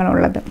currently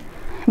നിങ്ങളുള്ളത്.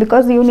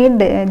 Because you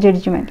need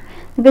judgement.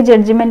 നിങ്ങൾക്ക്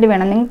ജഡ്ജ്മെൻറ്റ്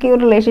വേണം. നിങ്ങൾക്ക് ഈ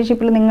ഒരു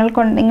റിലേഷൻഷിപ്പിൽ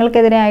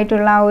നിങ്ങൾക്കെതിരെ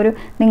ആയിട്ടുള്ള ആ ഒരു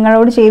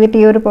നിങ്ങളോട് ചെയ്തിട്ട്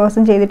ഈ ഒരു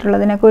പേഴ്സൺ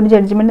ചെയ്തിട്ടുള്ളതിനൊക്കെ ഒരു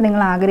ജഡ്ജ്മെൻറ്റ്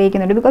നിങ്ങൾ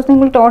ആഗ്രഹിക്കുന്നുണ്ട്. ബിക്കോസ്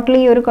നിങ്ങൾ ടോട്ടലി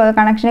ഈ ഒരു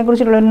കണക്ഷനെ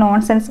കുറിച്ചുള്ള ഒരു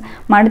നോൺസെൻസ്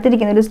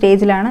മടുത്തിരിക്കുന്ന ഒരു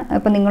സ്റ്റേജിലാണ്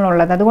ഇപ്പോൾ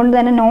നിങ്ങളുള്ളത്. അതുകൊണ്ട്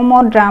തന്നെ നോ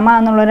മോർ ഡ്രാമ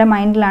എന്നുള്ളൊരു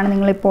മൈൻഡിലാണ്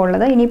നിങ്ങളിപ്പോൾ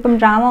ഉള്ളത്. ഇനിയിപ്പം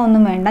ഡ്രാമ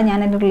ഒന്നും വേണ്ട,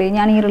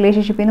 ഞാൻ ഈ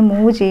റിലേഷൻഷിപ്പിൽ നിന്ന്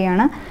മൂവ്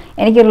ചെയ്യുകയാണ്,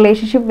 എനിക്ക്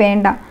റിലേഷൻഷിപ്പ്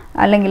വേണ്ട.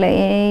 അല്ലെങ്കിൽ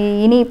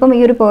ഇനിയിപ്പം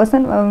ഈ ഒരു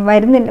പേഴ്സൺ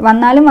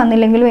വന്നാലും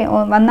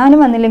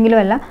വന്നില്ലെങ്കിലും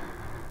അല്ല,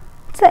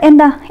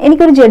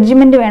 എനിക്കൊരു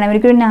ജഡ്ജ്മെൻറ്റ് വേണം,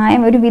 എനിക്കൊരു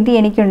ന്യായം, ഒരു വിധി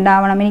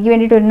എനിക്കുണ്ടാവണം, എനിക്ക്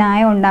വേണ്ടിയിട്ട് ഒരു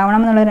ന്യായം ഉണ്ടാവണം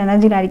എന്നുള്ളൊരു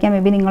എനർജിയിലായിരിക്കാം മേ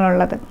ബി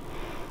നിങ്ങളുള്ളത്.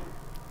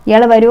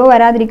 ഇയാൾ വരുമോ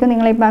വരാതിരിക്കും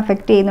നിങ്ങളിപ്പോൾ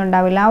അഫക്റ്റ്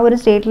ചെയ്യുന്നുണ്ടാവില്ല. ആ ഒരു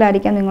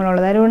സ്റ്റേറ്റിലായിരിക്കാം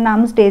നിങ്ങളുള്ളത്.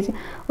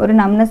 ഒരു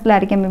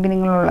നംനെസ്സിലായിരിക്കാം may be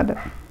നിങ്ങളുള്ളത്.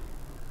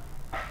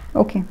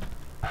 Okay,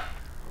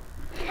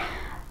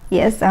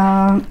 yes.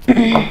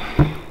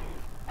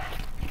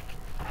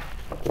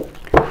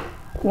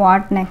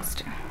 What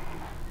next?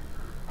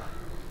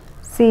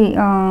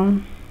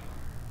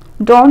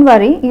 Don't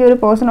worry, ഈ ഒരു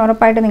പേഴ്സൺ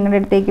ഉറപ്പായിട്ട് നിങ്ങളുടെ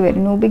അടുത്തേക്ക്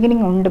വരും. ന്യൂ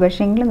ബിഗിനിങ് ഉണ്ട്,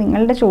 പക്ഷേങ്കിൽ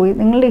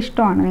നിങ്ങളുടെ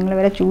ഇഷ്ടമാണ് നിങ്ങൾ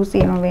ഇവരെ ചൂസ്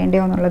ചെയ്യണോ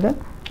വേണ്ടയോ എന്നുള്ളത്.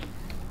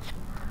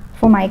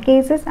 For my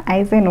cases I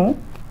say no,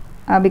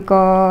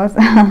 because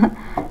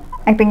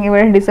I think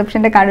ഇവിടെ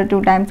ഡിസെപ്ഷൻ്റെ കാർഡ്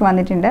 2 times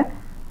വന്നിട്ടുണ്ട്.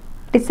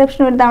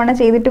 ഡിസെപ്ഷൻ ഒരു തവണ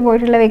ചെയ്തിട്ട്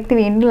പോയിട്ടുള്ള വ്യക്തി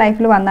വീണ്ടും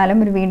ലൈഫിൽ വന്നാലും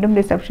ഒരു വീണ്ടും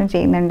ഡിസെപ്ഷൻ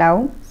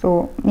ചെയ്യുന്നുണ്ടാവും. സോ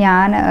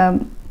ഞാൻ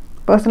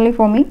personally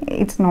for me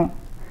it's no.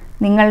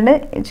 നിങ്ങളുടെ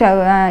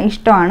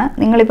ഇഷ്ടമാണ്.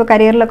 നിങ്ങളിപ്പോൾ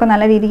കരിയറിലൊക്കെ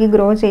നല്ല രീതിക്ക്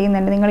ഗ്രോ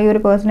ചെയ്യുന്നുണ്ട്. നിങ്ങൾ ഈ ഒരു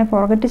പേഴ്സണെ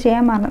ഫോർഗറ്റ്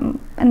ചെയ്യാൻ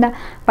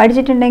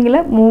പഠിച്ചിട്ടുണ്ടെങ്കിൽ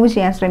മൂവ്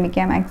ചെയ്യാൻ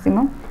ശ്രമിക്കുക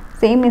മാക്സിമം.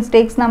 സെയിം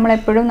മിസ്റ്റേക്സ്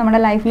നമ്മളെപ്പോഴും നമ്മുടെ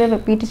ലൈഫിൽ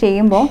റിപ്പീറ്റ്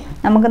ചെയ്യുമ്പോൾ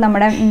നമുക്ക്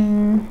നമ്മുടെ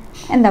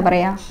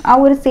ആ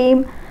ഒരു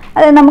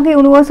അതായത് നമുക്ക്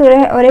യൂണിവേഴ്സ്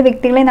ഓരോ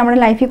വ്യക്തികളെ നമ്മുടെ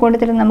ലൈഫിൽ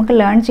കൊണ്ടുതരുന്നത് നമുക്ക്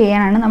ലേൺ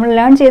ചെയ്യാനാണ്. നമ്മൾ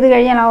ലേൺ ചെയ്ത്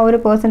കഴിഞ്ഞാൽ ആ ഒരു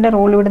പേഴ്സൻ്റെ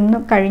റോൾ ഇവിടെ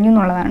നിന്ന് കഴിഞ്ഞു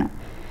എന്നുള്ളതാണ്.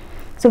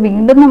 സോ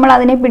വീണ്ടും നമ്മൾ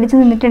അതിനെ പിടിച്ച്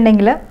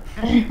നിന്നിട്ടുണ്ടെങ്കിൽ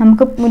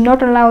നമുക്ക്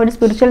മുന്നോട്ടുള്ള ഒരു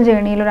സ്പിരിച്വൽ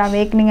ജേണിയിൽ, ഒരു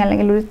അവേക്കനിങ്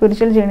അല്ലെങ്കിൽ ഒരു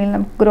സ്പിരിച്വൽ ജേണിയിൽ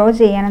നമുക്ക് ഗ്രോ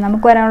ചെയ്യാനും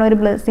നമുക്ക് വരാനുള്ള ഒരു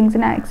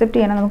ബ്ലെസ്സിങ്സിനെ അക്സെപ്റ്റ്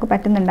ചെയ്യാനും നമുക്ക്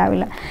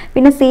പറ്റുന്നുണ്ടാവില്ല.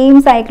 പിന്നെ സെയിം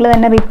സൈക്കിൾ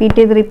തന്നെ റിപ്പീറ്റ്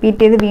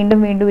ചെയ്ത്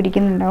വീണ്ടും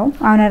ഇരിക്കുന്നുണ്ടാവും.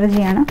 ആ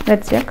എനർജിയാണ്.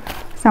 Let's check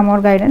some more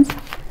guidance.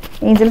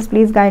 Angels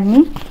please guide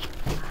me.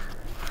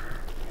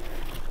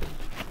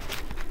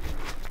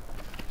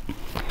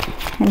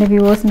 എൻ്റെ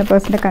വ്യൂവേഴ്സിൻ്റെ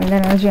പേഴ്സൻ്റെ കറണ്ട്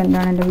എനർജി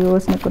എന്താണ് എൻ്റെ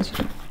വ്യൂവേഴ്സിനെ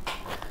കുറിച്ചിട്ട്?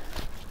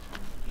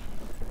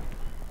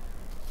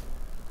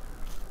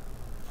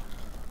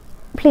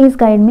 Please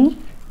guide me.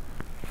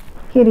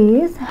 Here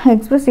is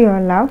express your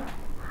love.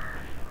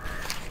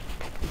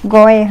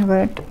 Go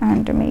ahead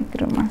and make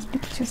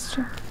romantic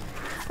gesture.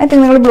 I think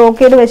നിങ്ങൾ ബ്ലോക്ക്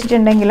ചെയ്ത്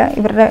വെച്ചിട്ടുണ്ടെങ്കിൽ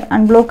ഇവരുടെ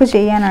അൺബ്ലോക്ക്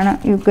ചെയ്യാനാണ്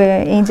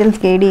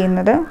ഏഞ്ചൽസ് ഗൈഡ്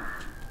ചെയ്യുന്നത്.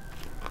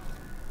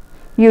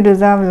 U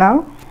deserve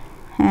love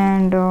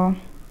and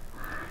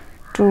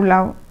true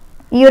love.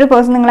 ഈ ഒരു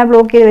പേഴ്സൺ നിങ്ങളെ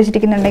ബ്ലോക്ക് ചെയ്ത്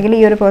വെച്ചിരിക്കുന്നുണ്ടെങ്കിൽ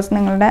ഈ ഒരു പേഴ്സൺ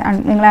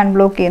നിങ്ങളെ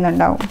അൺബ്ലോക്ക്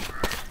ചെയ്യുന്നുണ്ടാവും.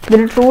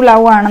 ഇതൊരു ട്രൂ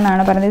ലവ്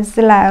ആണെന്നാണ് പറയുന്നത്.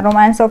 It's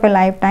romance of A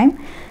life time.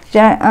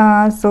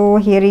 So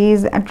here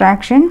is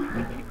attraction.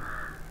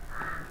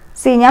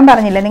 ഞാൻ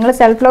പറഞ്ഞില്ലേ, നിങ്ങൾ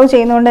സെൽഫ് ലവ്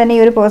ചെയ്യുന്നതുകൊണ്ട് തന്നെ ഈ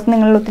ഒരു പേഴ്സൺ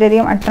നിങ്ങളിൽ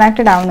ഒത്തിരിയധികം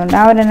അട്രാക്റ്റഡ് ആവുന്നുണ്ട്.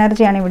 ആ ഒരു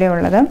എനർജിയാണ് ഇവിടെ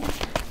ഉള്ളത്.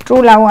 ട്രൂ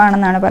ലവ്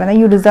ആണെന്നാണ് പറയുന്നത്.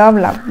 U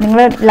deserve love. നിങ്ങൾ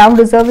ലവ്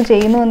ഡിസേർവ്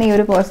ചെയ്യുന്നു എന്ന് ഈ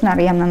ഒരു പേഴ്സൺ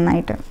അറിയാം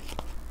നന്നായിട്ട്.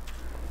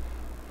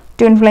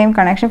 Twin flame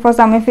connection. For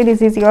some of you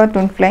this is your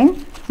twin flame.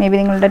 May be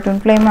നിങ്ങളുടെ ട്വിൻ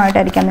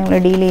ഫ്ലെയിമായിട്ടായിരിക്കാം നിങ്ങൾ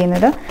ഡീൽ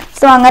ചെയ്യുന്നത്.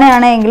 സോ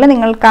അങ്ങനെയാണെങ്കിൽ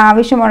നിങ്ങൾക്ക്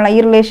ആവശ്യമുള്ള ഈ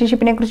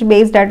റിലേഷൻഷിപ്പിനെ കുറിച്ച്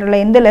ബേസ്ഡ് ആയിട്ടുള്ള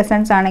എന്ത്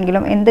ലെസൺസ്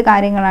ആണെങ്കിലും എന്ത്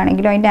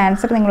കാര്യങ്ങളാണെങ്കിലും അതിൻ്റെ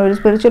ആൻസർ നിങ്ങളൊരു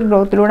സ്പിരിച്വൽ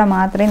ഗ്രോത്തിലൂടെ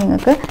മാത്രമേ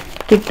നിങ്ങൾക്ക്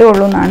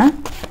കിട്ടുകയുള്ളൂ എന്നാണ്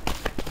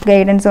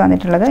ഗൈഡൻസ്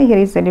വന്നിട്ടുള്ളത്. Here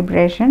is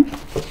celebration.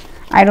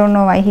 I don't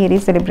know Y here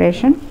is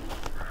celebration.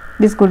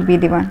 This could be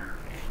the one.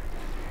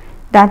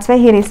 That's why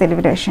here is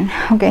celebration.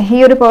 Okay,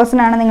 ഈ ഒരു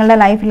പേഴ്സണാണ് നിങ്ങളുടെ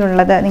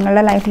ലൈഫിലുള്ളത്.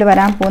 നിങ്ങളുടെ ലൈഫിൽ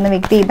വരാൻ പോകുന്ന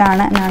വ്യക്തി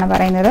ഇതാണ് എന്നാണ്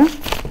പറയുന്നത്.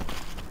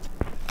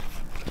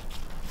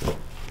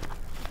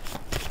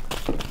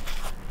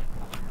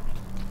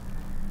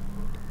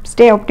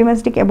 Stay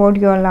optimistic about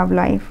your love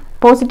life.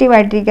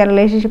 പോസിറ്റീവായിട്ടിരിക്കുക.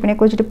 റിലേഷൻഷിപ്പിനെ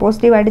കുറിച്ചിട്ട്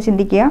പോസിറ്റീവായിട്ട്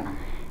ചിന്തിക്കുക.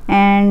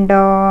 ആൻഡ്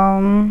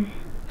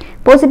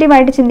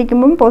പോസിറ്റീവായിട്ട്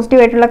ചിന്തിക്കുമ്പം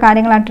പോസിറ്റീവായിട്ടുള്ള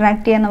കാര്യങ്ങൾ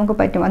അട്രാക്റ്റ് ചെയ്യാൻ നമുക്ക്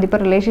പറ്റും. അതിപ്പോൾ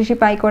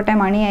റിലേഷൻഷിപ്പ് ആയിക്കോട്ടെ,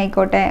 മണി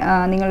ആയിക്കോട്ടെ,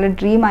 നിങ്ങളുടെ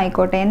ഡ്രീം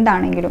ആയിക്കോട്ടെ,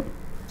 എന്താണെങ്കിലും.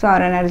 സോ ആ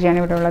ഒരു എനർജിയാണ്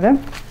ഇവിടെ ഉള്ളത്.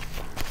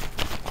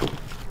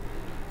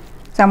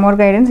 Some more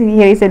guidance.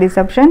 Here is A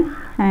deception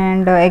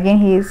and again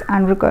he is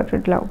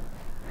അൺറിക്വയർഡ് love.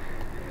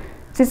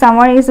 C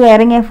someone is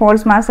wearing a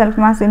false mask, self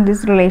mask in this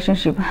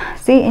relationship.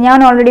 C ഞാൻ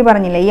ഓൾറെഡി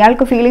പറഞ്ഞില്ലേ,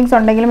 ഇയാൾക്ക് ഫീലിങ്സ്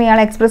ഉണ്ടെങ്കിലും ഇയാൾ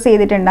എക്സ്പ്രസ്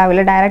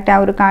ചെയ്തിട്ടുണ്ടാവില്ല, ഡയറക്റ്റ് ആ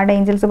ഒരു കാർഡ്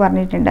ഏഞ്ചൽസ്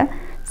പറഞ്ഞിട്ടുണ്ട്.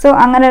 So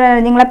അങ്ങനെ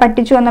നിങ്ങളെ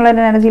പറ്റിച്ചു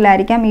എന്നുള്ളൊരു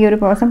എനർജിയിലായിരിക്കാം ഈ ഒരു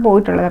പേഴ്സൺ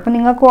പോയിട്ടുള്ളത്. അപ്പോൾ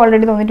നിങ്ങൾക്കും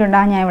ഓൾറെഡി തോന്നിയിട്ടുണ്ട്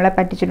ഞാൻ ഇവളെ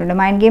പറ്റിച്ചിട്ടുണ്ട്.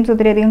 മൈൻഡ് ഗെയിംസ്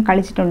ഒത്തിരിയധികം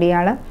കളിച്ചിട്ടുണ്ട്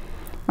ഇയാൾ.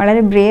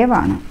 വളരെ ബ്രേവ്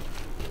ആണ്.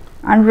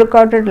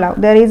 unrequited love,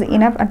 there is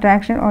enough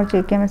attraction or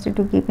chemistry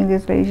to keep in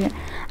this relationship.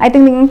 I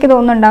think നിങ്ങൾക്ക്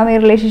തോന്നുന്നുണ്ടാവും ഈ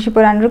റിലേഷൻഷിപ്പ്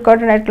ഒരു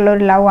അൺറിക്കോർഡഡ് ആയിട്ടുള്ള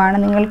ഒരു ലവ് ആണ്.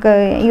 നിങ്ങൾക്ക്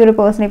ഈ ഒരു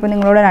പേഴ്സൺ ഇപ്പോൾ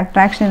നിങ്ങളോട് ഒരു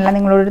അട്രാക്ഷൻ ഇല്ല,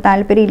 നിങ്ങളോടൊരു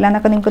താല്പര്യം ഇല്ല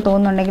എന്നൊക്കെ നിങ്ങൾക്ക്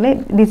തോന്നുന്നുണ്ടെങ്കിൽ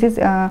ദിസ് ഈസ്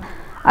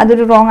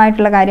അതൊരു റോങ്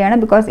ആയിട്ടുള്ള കാര്യമാണ്.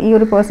 ബിക്കോസ് ഈ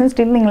ഒരു പേഴ്സൺ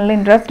സ്റ്റിൽ നിങ്ങളിൽ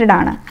ഇൻട്രസ്റ്റഡ്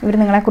ആണ്. ഇവർ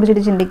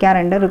നിങ്ങളെക്കുറിച്ചിട്ട്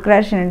ചിന്തിക്കാറുണ്ട്,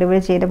 റിഗ്രഷൻ ഉണ്ട് ഇവർ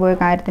ചെയ്തു പോയ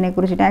കാര്യത്തിനെ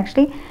കുറിച്ചിട്ട്.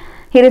 Actually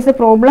here is A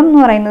problem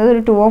എന്ന് പറയുന്നത്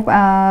ഒരു 2 of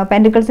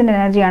Pentaclesൻ്റെ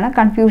എനർജിയാണ്,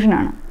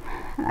 കൺഫ്യൂഷനാണ്.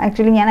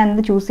 ആക്ച്വലി ഞാൻ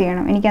എന്ത് ചൂസ്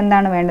ചെയ്യണം, എനിക്ക്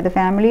എന്താണ് വേണ്ടത്,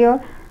 ഫാമിലിയോ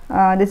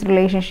ദിസ്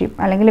റിലേഷൻഷിപ്പ്,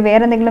 അല്ലെങ്കിൽ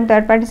വേറെ എന്തെങ്കിലും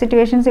തേർഡ് പാർട്ടി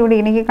സിറ്റുവേഷൻസ് ഇവിടെ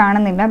എനിക്ക്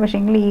കാണുന്നില്ല. പക്ഷേ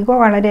എങ്കിൽ ഈഗോ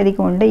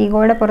വളരെയധികം ഉണ്ട്.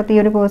 ഈഗോയുടെ പുറത്ത് ഈ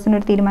ഒരു പേഴ്സൺ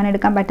ഒരു തീരുമാനം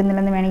എടുക്കാൻ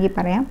പറ്റുന്നില്ലെന്ന് വേണമെങ്കിൽ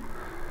പറയാം.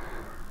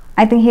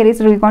 I think here is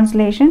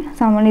reconciliation.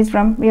 Someone is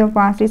from your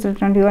past is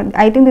returned to you.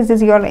 I think this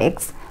is your ex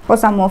for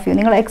some of you.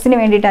 നിങ്ങൾ എക്സിന്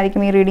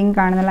വേണ്ടിയിട്ടായിരിക്കും ഈ റീഡിംഗ്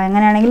കാണുന്നില്ല.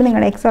 അങ്ങനെയാണെങ്കിൽ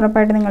നിങ്ങളുടെ എക്സ്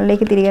ഉറപ്പായിട്ട്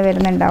നിങ്ങളിലേക്ക് തിരികെ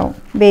വരുന്നുണ്ടാവും.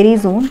 വെരി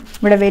സൂൺ,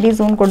 ഇവിടെ വെരി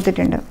സൂൺ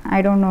കൊടുത്തിട്ടുണ്ട്. I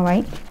don't know Y.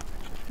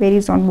 Very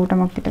soon,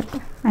 bottom of the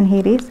deck. And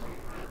here is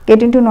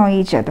getting to know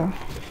each other.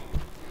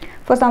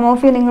 For some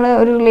of U നിങ്ങൾ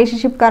ഒരു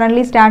റിലേഷൻഷിപ്പ്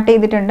കറൻ്റ്ലി സ്റ്റാർട്ട്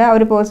ചെയ്തിട്ടുണ്ട്. ആ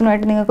ഒരു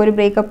പേഴ്സണുമായിട്ട് നിങ്ങൾക്ക് ഒരു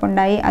ബ്രേക്കപ്പ്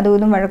ഉണ്ടായി, അതും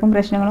ഇതും വഴക്കും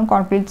പ്രശ്നങ്ങളും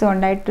കോൺഫ്ലിക്ട്സും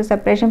ഉണ്ടായിട്ട്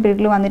സെപ്പറേഷൻ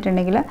പീരീഡിൽ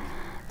വന്നിട്ടുണ്ടെങ്കിൽ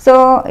സോ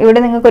ഇവിടെ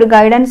നിങ്ങൾക്കൊരു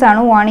ഗൈഡൻസ് ആണ്,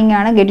 വാർണിംഗ്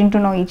ആണ്, getting to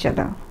know each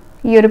other.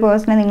 ഈ ഒരു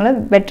പേഴ്സണെ നിങ്ങൾ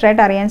ബെറ്റർ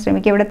ആയിട്ട് അറിയാൻ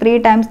ശ്രമിക്കുക. ഇവിടെ 3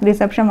 times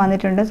റിസപ്ഷൻ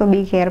വന്നിട്ടുണ്ട്. So be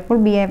careful,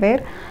 be aware,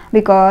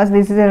 because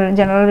this is A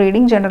general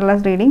reading,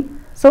 generalise reading.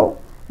 So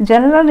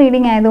general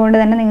reading ആയതുകൊണ്ട്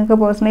തന്നെ നിങ്ങൾക്ക്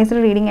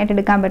പേഴ്സണലൈസ്ഡ് റീഡിംഗ് ആയിട്ട്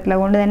എടുക്കാൻ പറ്റില്ല.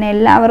 അതുകൊണ്ട് തന്നെ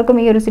എല്ലാവർക്കും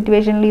ഈ ഒരു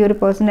സിറ്റുവേഷനിൽ ഈ ഒരു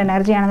പേഴ്സൻ്റെ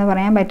എനർജി ആണെന്ന്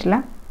പറയാൻ പറ്റില്ല.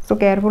 സോ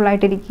കെയർഫുൾ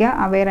ആയിട്ടിരിക്കുക,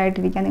 അവെയർ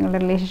ആയിട്ടിരിക്കുക നിങ്ങളുടെ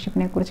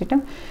റിലേഷൻഷിപ്പിനെ കുറിച്ചിട്ട്.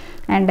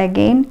 ആൻഡ്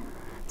അഗെയിൻ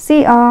സി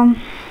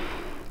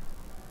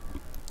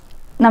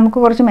നമുക്ക്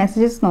കുറച്ച്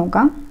മെസ്സേജസ്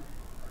നോക്കാം.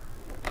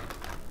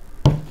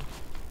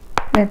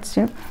 Let's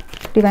check.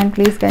 Divine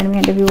please guide me.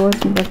 എൻ്റെ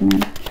വ്യൂവേഴ്സിന് പറ്റുന്ന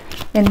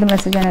എന്ത്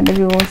മെസ്സേജാണ് എൻ്റെ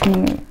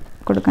വ്യൂവേഴ്സിന്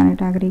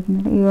കൊടുക്കാനായിട്ട്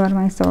ആഗ്രഹിക്കുന്നത്? You are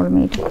my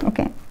soulmate.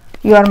 Okay,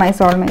 you are my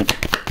soulmate,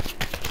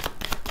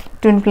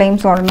 twin flame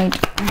soulmate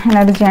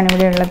എനർജിയാണ്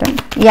ഇവിടെ ഉള്ളത്.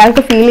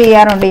 ഇയാൾക്ക് ഫീൽ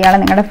ചെയ്യാറുണ്ട് ഇയാൾ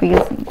നിങ്ങളുടെ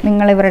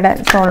നിങ്ങൾ ഇവരുടെ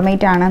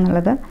സോൾമേറ്റ്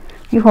ആണെന്നുള്ളത്.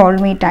 You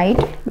hold me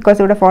tight, because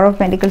ഇവിടെ 5 of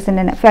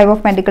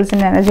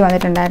Pentaclesൻ്റെ എനർജി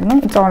വന്നിട്ടുണ്ടായിരുന്നു.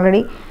 It's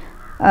already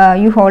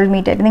you hold me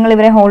tight. നിങ്ങൾ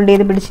ഇവരെ ഹോൾഡ്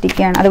ചെയ്ത്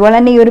പിടിച്ചിരിക്കുകയാണ്. അതുപോലെ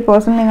തന്നെ ഈ ഒരു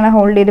പേഴ്സൺ നിങ്ങളെ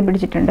ഹോൾഡ് ചെയ്ത്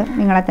പിടിച്ചിട്ടുണ്ട്,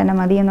 നിങ്ങളെ തന്നെ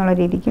മതി എന്നുള്ള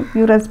രീതിക്ക്.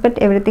 You respect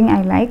everything I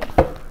like.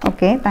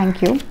 Okay, thank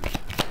you.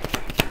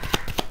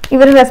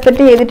 ഇവർ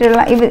റെസ്പെക്റ്റ്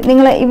ചെയ്തിട്ടുള്ള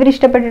ഇവർ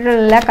ഇഷ്ടപ്പെട്ടിട്ടുള്ള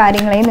എല്ലാ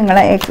കാര്യങ്ങളെയും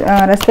നിങ്ങളെ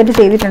റെസ്പെക്റ്റ്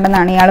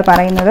ചെയ്തിട്ടുണ്ടെന്നാണ് ഇയാൾ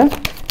പറയുന്നത്.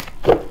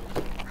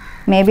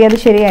 മേ ബി അത്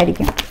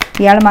ശരിയായിരിക്കും,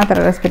 ഇയാൾ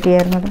മാത്രം റെസ്പെക്റ്റ്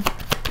ചെയ്യാറുള്ളത്.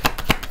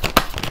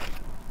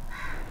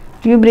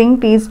 You bring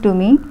piece to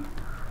me.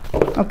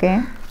 Okay,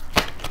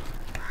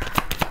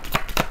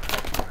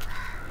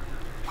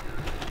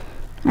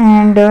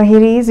 and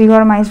here is you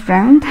are my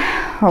strength.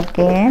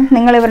 Okay,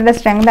 നിങ്ങൾ ഇവരുടെ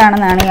സ്ട്രെങ്ത്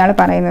ആണെന്നാണ് ഇയാൾ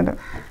പറയുന്നത്.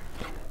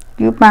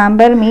 U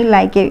pamper me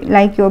like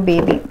your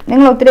baby.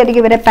 നിങ്ങൾ ഒത്തിരി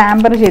അധികം ഇവരെ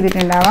പാമ്പർ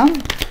ചെയ്തിട്ടുണ്ടാവാം.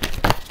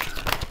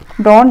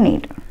 ഡോണ്ട്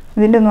നീഡ്,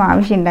 ഇതിൻ്റെ ഒന്നും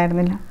ആവശ്യം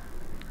ഉണ്ടായിരുന്നില്ല.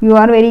 You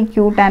are very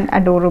cute and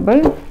adorable.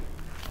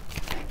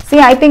 C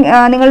I think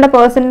നിങ്ങളുടെ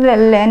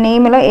പേഴ്സണൽ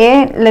നെയിമിൽ എ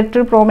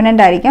ലെറ്റർ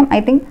പ്രോമിനൻ്റ് ആയിരിക്കാം.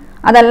 ഐ തിങ്ക്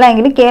അതല്ല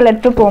എങ്കിൽ കെ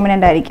ലെറ്റർ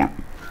പ്രോമിനൻ്റ് ആയിരിക്കാം,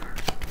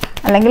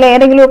 അല്ലെങ്കിൽ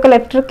ഏതെങ്കിലുമൊക്കെ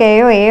ലെറ്റർ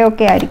കെയോ എയോ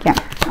ഒക്കെ ആയിരിക്കാം.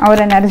 ആ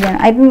ഒരു എനർജിയാണ്.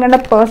 ഐ തിങ്ക് നിങ്ങളുടെ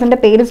പേഴ്സൻ്റെ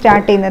പേര്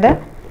സ്റ്റാർട്ട് ചെയ്യുന്നത്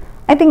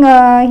I think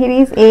here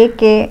is A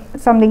K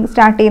something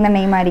start ചെയ്യുന്ന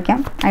നെയിം ആയിരിക്കാം.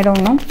 I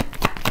don't know.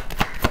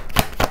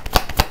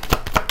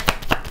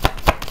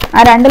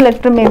 ആ 2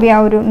 ലെറ്റർ മേ ബി ആ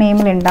ഒരു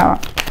നെയിമിൽ ഉണ്ടാവാം.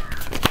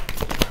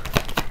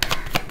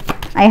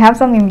 I have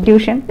some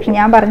intuition. പക്ഷെ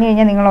ഞാൻ പറഞ്ഞു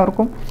കഴിഞ്ഞാൽ നിങ്ങൾ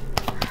ഓർക്കും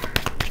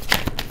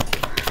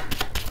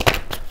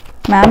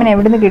മാമിന്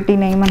എവിടെ നിന്ന് കിട്ടി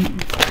നെയിമെന്ന്.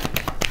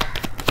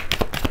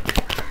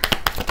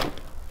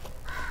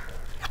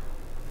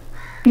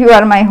 You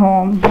are my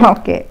home.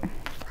 Okay,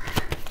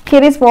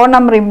 here is 4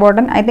 number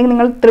important. I think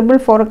നിങ്ങൾ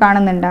 444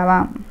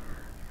 കാണുന്നുണ്ടാവാം.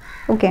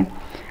 Okay,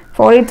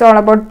 4 it's all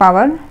about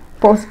power,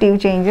 positive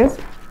changes,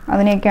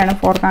 അതിനെയൊക്കെയാണ്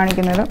 4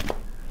 കാണിക്കുന്നത്.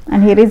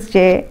 And here is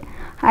J.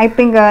 I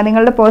think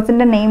നിങ്ങളുടെ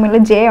പേഴ്സൻ്റെ നെയിമിൽ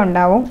ജെ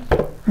ഉണ്ടാവും,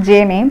 ജെ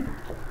നെയിം.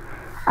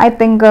 ഐ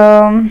തിങ്ക്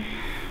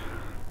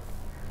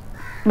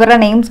ഇവരുടെ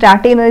നെയിം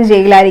സ്റ്റാർട്ട് ചെയ്യുന്നത്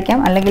ജെയിലായിരിക്കാം,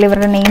 അല്ലെങ്കിൽ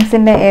ഇവരുടെ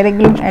നെയിംസിൻ്റെ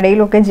ഏതെങ്കിലും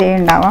ഇടയിലൊക്കെ ജെ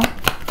ഉണ്ടാവാം.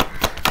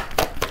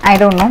 I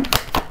don't know.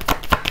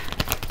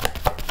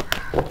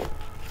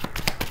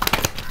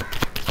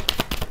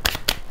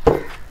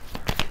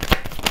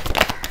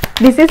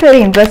 This is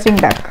very interesting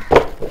deck.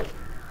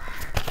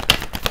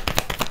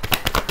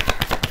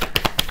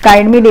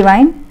 Guide me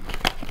divine.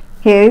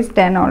 Here is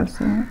 10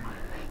 also.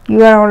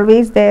 You are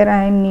always there,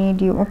 I need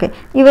you. Okay,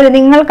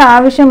 ഇവർക്ക്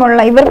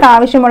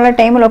ആവശ്യമുള്ള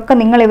ടൈമിലൊക്കെ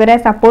നിങ്ങൾ ഇവരെ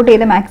സപ്പോർട്ട്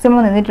ചെയ്ത്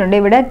മാക്സിമം നിന്നിട്ടുണ്ട്.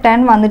 ഇവിടെ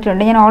 10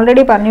 വന്നിട്ടുണ്ട്. ഞാൻ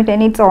ഓൾറെഡി പറഞ്ഞു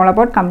 10 ഇറ്റ്സ് ഓൾ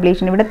അബൌട്ട്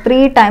കംപ്ലീഷൻ. ഇവിടെ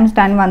 3 times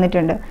 10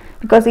 വന്നിട്ടുണ്ട്.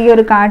 ബിക്കോസ് ഈ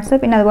ഒരു കാർഡ്സ്,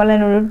 പിന്നെ അതുപോലെ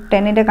തന്നെ ഒരു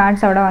 10ൻ്റെ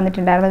കാർഡ്സ് അവിടെ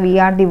വന്നിട്ടുണ്ടായിരുന്നു. വി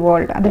ആർ ദി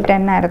വേൾഡ്, അത്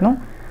 10 ആയിരുന്നു.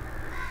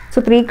 സോ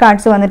 3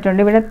 കാർഡ്സ് വന്നിട്ടുണ്ട്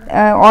ഇവിടെ.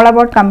 ഓൾ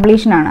അബൌട്ട്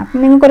കംപ്ലീഷൻ ആണ്.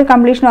 അപ്പം നിങ്ങൾക്കൊരു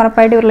കംപ്ലീഷൻ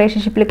ഉറപ്പായിട്ട്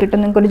റിലേഷൻഷിപ്പിൽ കിട്ടും,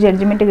 നിങ്ങൾക്കൊരു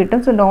ജഡ്ജ്മെൻറ്റ് കിട്ടും.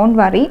 So don't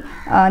worry.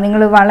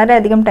 നിങ്ങൾ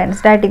വളരെയധികം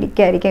ടെൻസ്ഡ്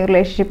ആയിട്ടിരിക്കുകയായിരിക്കും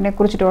റിലേഷൻഷിപ്പിനെ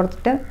കുറിച്ചിട്ട്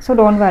ഓർത്തിട്ട്. സോ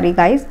ഡോണ്ട് വറി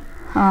ഗൈസ്,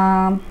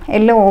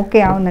 എല്ലാം ഓക്കെ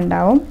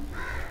ആവുന്നുണ്ടാവും.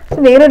 സോ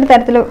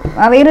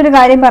വേറൊരു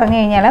കാര്യം പറഞ്ഞു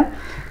കഴിഞ്ഞാൽ,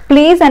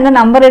 പ്ലീസ് എൻ്റെ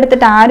നമ്പർ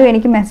എടുത്തിട്ട് ആരും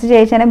എനിക്ക് മെസ്സേജ്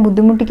അയച്ചാൽ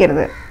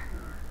ബുദ്ധിമുട്ടിക്കരുത്.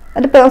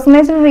 അത്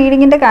പേഴ്സണലൈസ്ഡ്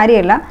റീഡിങ്ങിൻ്റെ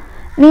കാര്യമല്ല.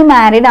 നീ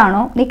മാരീഡ്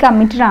ആണോ, നീ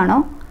കമ്മിറ്റഡ് ആണോ,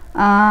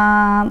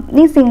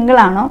 നീ സിംഗിൾ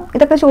ആണോ,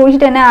 ഇതൊക്കെ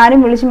ചോദിച്ചിട്ട് എന്നെ ആരും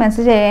വിളിച്ച്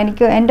മെസ്സേജ് ചെയ്യാം.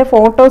 എനിക്ക് എൻ്റെ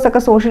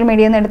ഫോട്ടോസൊക്കെ സോഷ്യൽ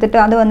മീഡിയയിൽ നിന്ന് എടുത്തിട്ട്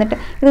അത് വന്നിട്ട്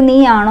ഇത് നീ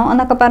ആണോ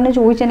എന്നൊക്കെ പറഞ്ഞ്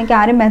ചോദിച്ച് എനിക്ക്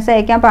ആരും മെസ്സേജ്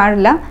അയക്കാൻ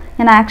പാടില്ല.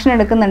 ഞാൻ ആക്ഷൻ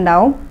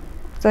എടുക്കുന്നുണ്ടാവും.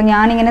 സോ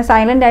ഞാനിങ്ങനെ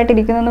സൈലൻ്റ്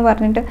ആയിട്ടിരിക്കുന്നു എന്ന്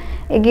പറഞ്ഞിട്ട്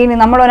എഗെയിൻ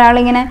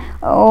നമ്മളൊരാളിങ്ങനെ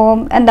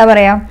എന്താ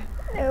പറയുക,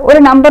 ഒരു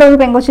നമ്പർ ഒരു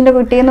പെങ്കൊച്ചിൻ്റെ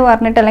കിട്ടിയെന്ന്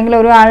പറഞ്ഞിട്ട്, അല്ലെങ്കിൽ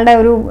ഒരാളുടെ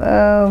ഒരു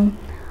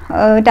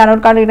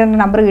ടാരോട്ട് കാർഡ് കിട്ടുന്ന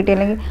നമ്പർ കിട്ടി,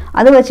 അല്ലെങ്കിൽ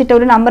അത് വെച്ചിട്ട്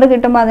ഒരു നമ്പർ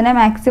കിട്ടുമ്പോൾ അതിനെ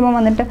മാക്സിമം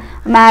വന്നിട്ട്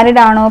മാരീഡ്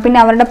ആണോ, പിന്നെ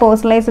അവരുടെ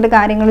പേഴ്സണലൈസ്ഡ്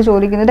കാര്യങ്ങൾ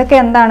ചോദിക്കുന്നു. ഇതൊക്കെ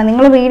എന്താണ്?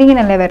 നിങ്ങൾ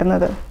റീഡിങ്ങിനല്ലേ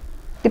വരുന്നത്.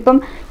 ഇപ്പം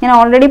ഞാൻ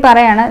ഓൾറെഡി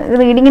പറയാണ്,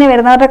 റീഡിങ്ങിന്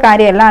വരുന്നവരുടെ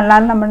കാര്യമല്ല.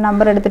 അല്ലാതെ നമ്മൾ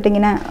നമ്പർ എടുത്തിട്ട്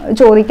ഇങ്ങനെ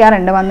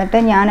ചോദിക്കാറുണ്ട് വന്നിട്ട്.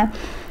 ഞാൻ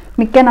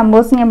മിക്ക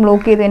നമ്പേഴ്സും ഞാൻ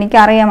ബ്ലോക്ക് ചെയ്തു.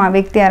 എനിക്കറിയാം ആ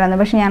വ്യക്തി ആരാന്ന്,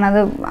 പക്ഷെ ഞാനത്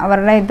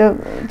അവരുടെ ഇത്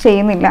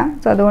ചെയ്യുന്നില്ല.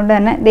 സോ അതുകൊണ്ട്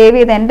തന്നെ ദയവ്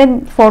ചെയ്ത് എൻ്റെ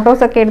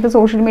ഫോട്ടോസൊക്കെ എടുത്ത്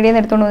സോഷ്യൽ മീഡിയയിൽ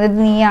നിന്ന് എടുത്തുകൊണ്ട് ഇത്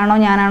നീയാണോ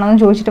ഞാനാണോ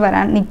എന്ന് ചോദിച്ചിട്ട്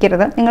വരാൻ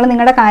നിൽക്കരുത്. നിങ്ങൾ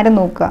നിങ്ങളുടെ കാര്യം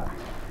നോക്കുക.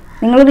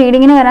 നിങ്ങൾ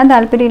റീഡിങ്ങിന് വരാൻ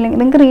താല്പര്യമില്ലെങ്കിൽ,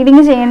 നിങ്ങൾക്ക്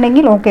റീഡിങ്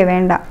ചെയ്യണമെങ്കിൽ ഓക്കെ,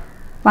 വേണ്ട.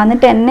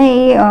 വന്നിട്ട് എന്നെ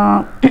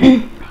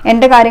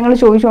എൻ്റെ കാര്യങ്ങൾ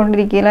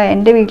ചോദിച്ചുകൊണ്ടിരിക്കില്ല,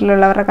 എൻ്റെ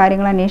വീട്ടിലുള്ളവരുടെ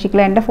കാര്യങ്ങൾ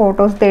അന്വേഷിക്കില്ല, എൻ്റെ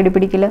ഫോട്ടോസ് തേടി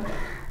പിടിക്കില്ല,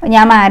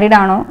 ഞാൻ മാരീഡ്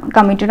ആണോ,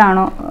 കമ്മിറ്റഡ്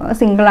ആണോ,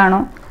 സിംഗിൾ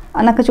ആണോ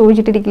എന്നൊക്കെ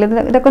ചോദിച്ചിട്ടിരിക്കില്ല.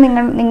 ഇതൊക്കെ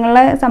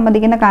നിങ്ങളെ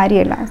സംബന്ധിക്കുന്ന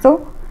കാര്യമല്ല. സോ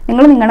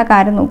നിങ്ങൾ നിങ്ങളുടെ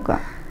കാര്യം നോക്കുക.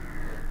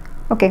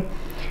 Okay,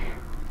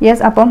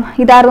 yes. അപ്പം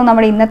ഇതായിരുന്നു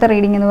നമ്മുടെ ഇന്നത്തെ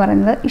റീഡിംഗ് എന്ന്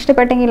പറയുന്നത്.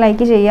 ഇഷ്ടപ്പെട്ടെങ്കിൽ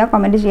ലൈക്ക് ചെയ്യുക,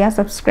 കമൻറ്റ് ചെയ്യുക,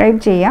 സബ്സ്ക്രൈബ്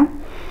ചെയ്യുക.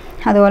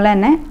 അതുപോലെ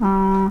തന്നെ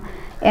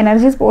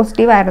എനർജീസ്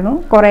പോസിറ്റീവായിരുന്നു.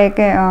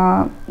 കുറേയൊക്കെ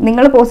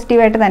നിങ്ങൾ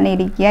പോസിറ്റീവായിട്ട് തന്നെ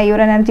ഇരിക്കുക. ഈ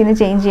ഒരു എനർജിന്ന്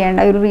ചേഞ്ച് ചെയ്യേണ്ട.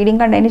 ഒരു റീഡിംഗ്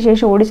കണ്ടതിന്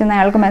ശേഷം ഓടിച്ചെന്ന്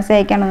അയാൾക്ക് മെസ്സേജ്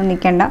അയക്കാനൊന്നും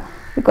നിൽക്കേണ്ട.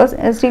 ബിക്കോസ്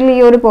സ്റ്റിൽ ഈ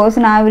ഒരു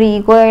പേഴ്സൺ ആ ഒരു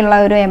ഈഗോ ഉള്ള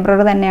ഒരു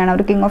എംപറർ തന്നെയാണ്,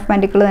 ഒരു കിങ് ഓഫ്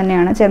പെന്റിക്കിൾ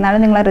തന്നെയാണ്.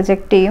 ചെന്നാലും നിങ്ങളെ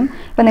റിജക്റ്റ് ചെയ്യും.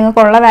 ഇപ്പം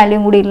നിങ്ങൾക്കുള്ള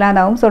വാല്യൂം കൂടി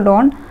ഇല്ലാതാവും. സോ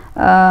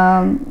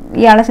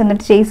ഇയാളെ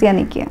ചെന്നിട്ട് ചേസ്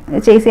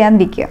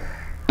ചെയ്യാതിരിക്കുക.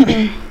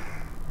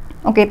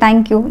 Okay,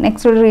 thank you.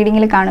 നെക്സ്റ്റ് ഒരു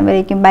റീഡിങ്ങിൽ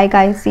കാണുമ്പോഴേക്കും ബൈ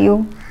ഗൈസ്, സീ യു.